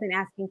involved and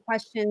asking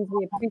questions.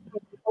 We appreciate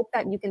it. We hope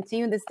that you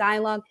continue this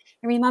dialogue.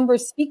 And remember,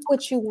 speak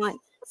what you want.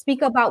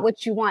 Speak about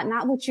what you want,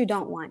 not what you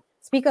don't want.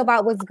 Speak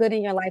about what's good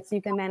in your life so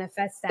you can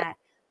manifest that.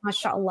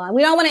 MashaAllah.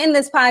 We don't want to end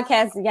this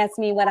podcast,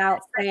 Yasmin,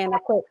 without saying a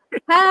quick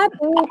happy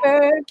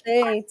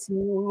birthday to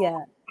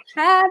you.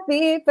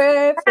 Happy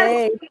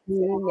birthday to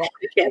you.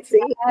 You can't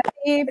see.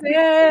 Happy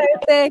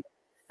birthday.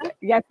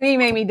 Yasmin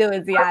made me do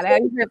it, Ziada.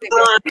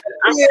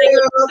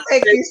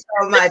 Thank you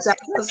so much. I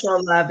feel so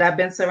loved. I've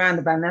been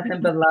surrounded by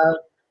nothing but love.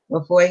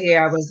 Before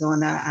here, I was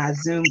on a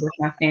Zoom with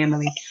my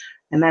family,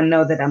 and I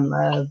know that I'm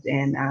loved,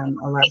 and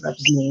Allah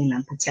loves me, and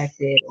I'm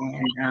protected,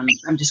 and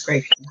I'm just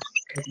grateful.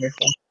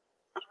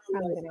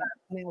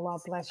 May Allah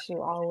bless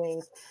you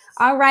always.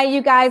 All right,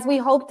 you guys, we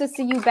hope to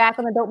see you back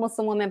on the Dope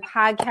Muslim Woman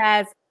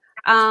podcast.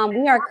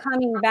 We are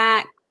coming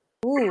back.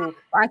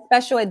 Our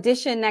special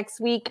edition next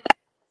week.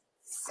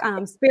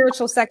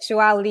 Spiritual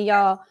sexuality,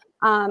 y'all.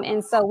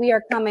 And so we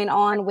are coming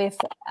on with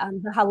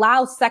the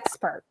Halal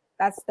Sexpert.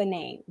 That's the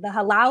name. The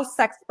Halal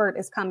Sexpert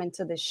is coming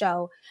to the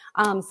show.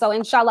 So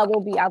inshallah,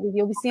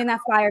 you'll be seeing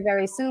that flyer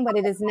very soon, but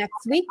it is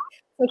next week.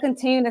 So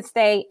continue to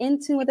stay in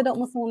tune with the Dope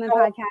Muslim Women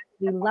podcast.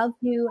 We love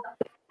you.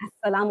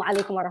 Assalamu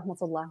alaikum wa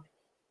rahmatullah.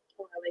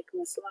 Wa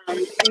alaikum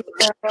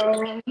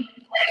assalam.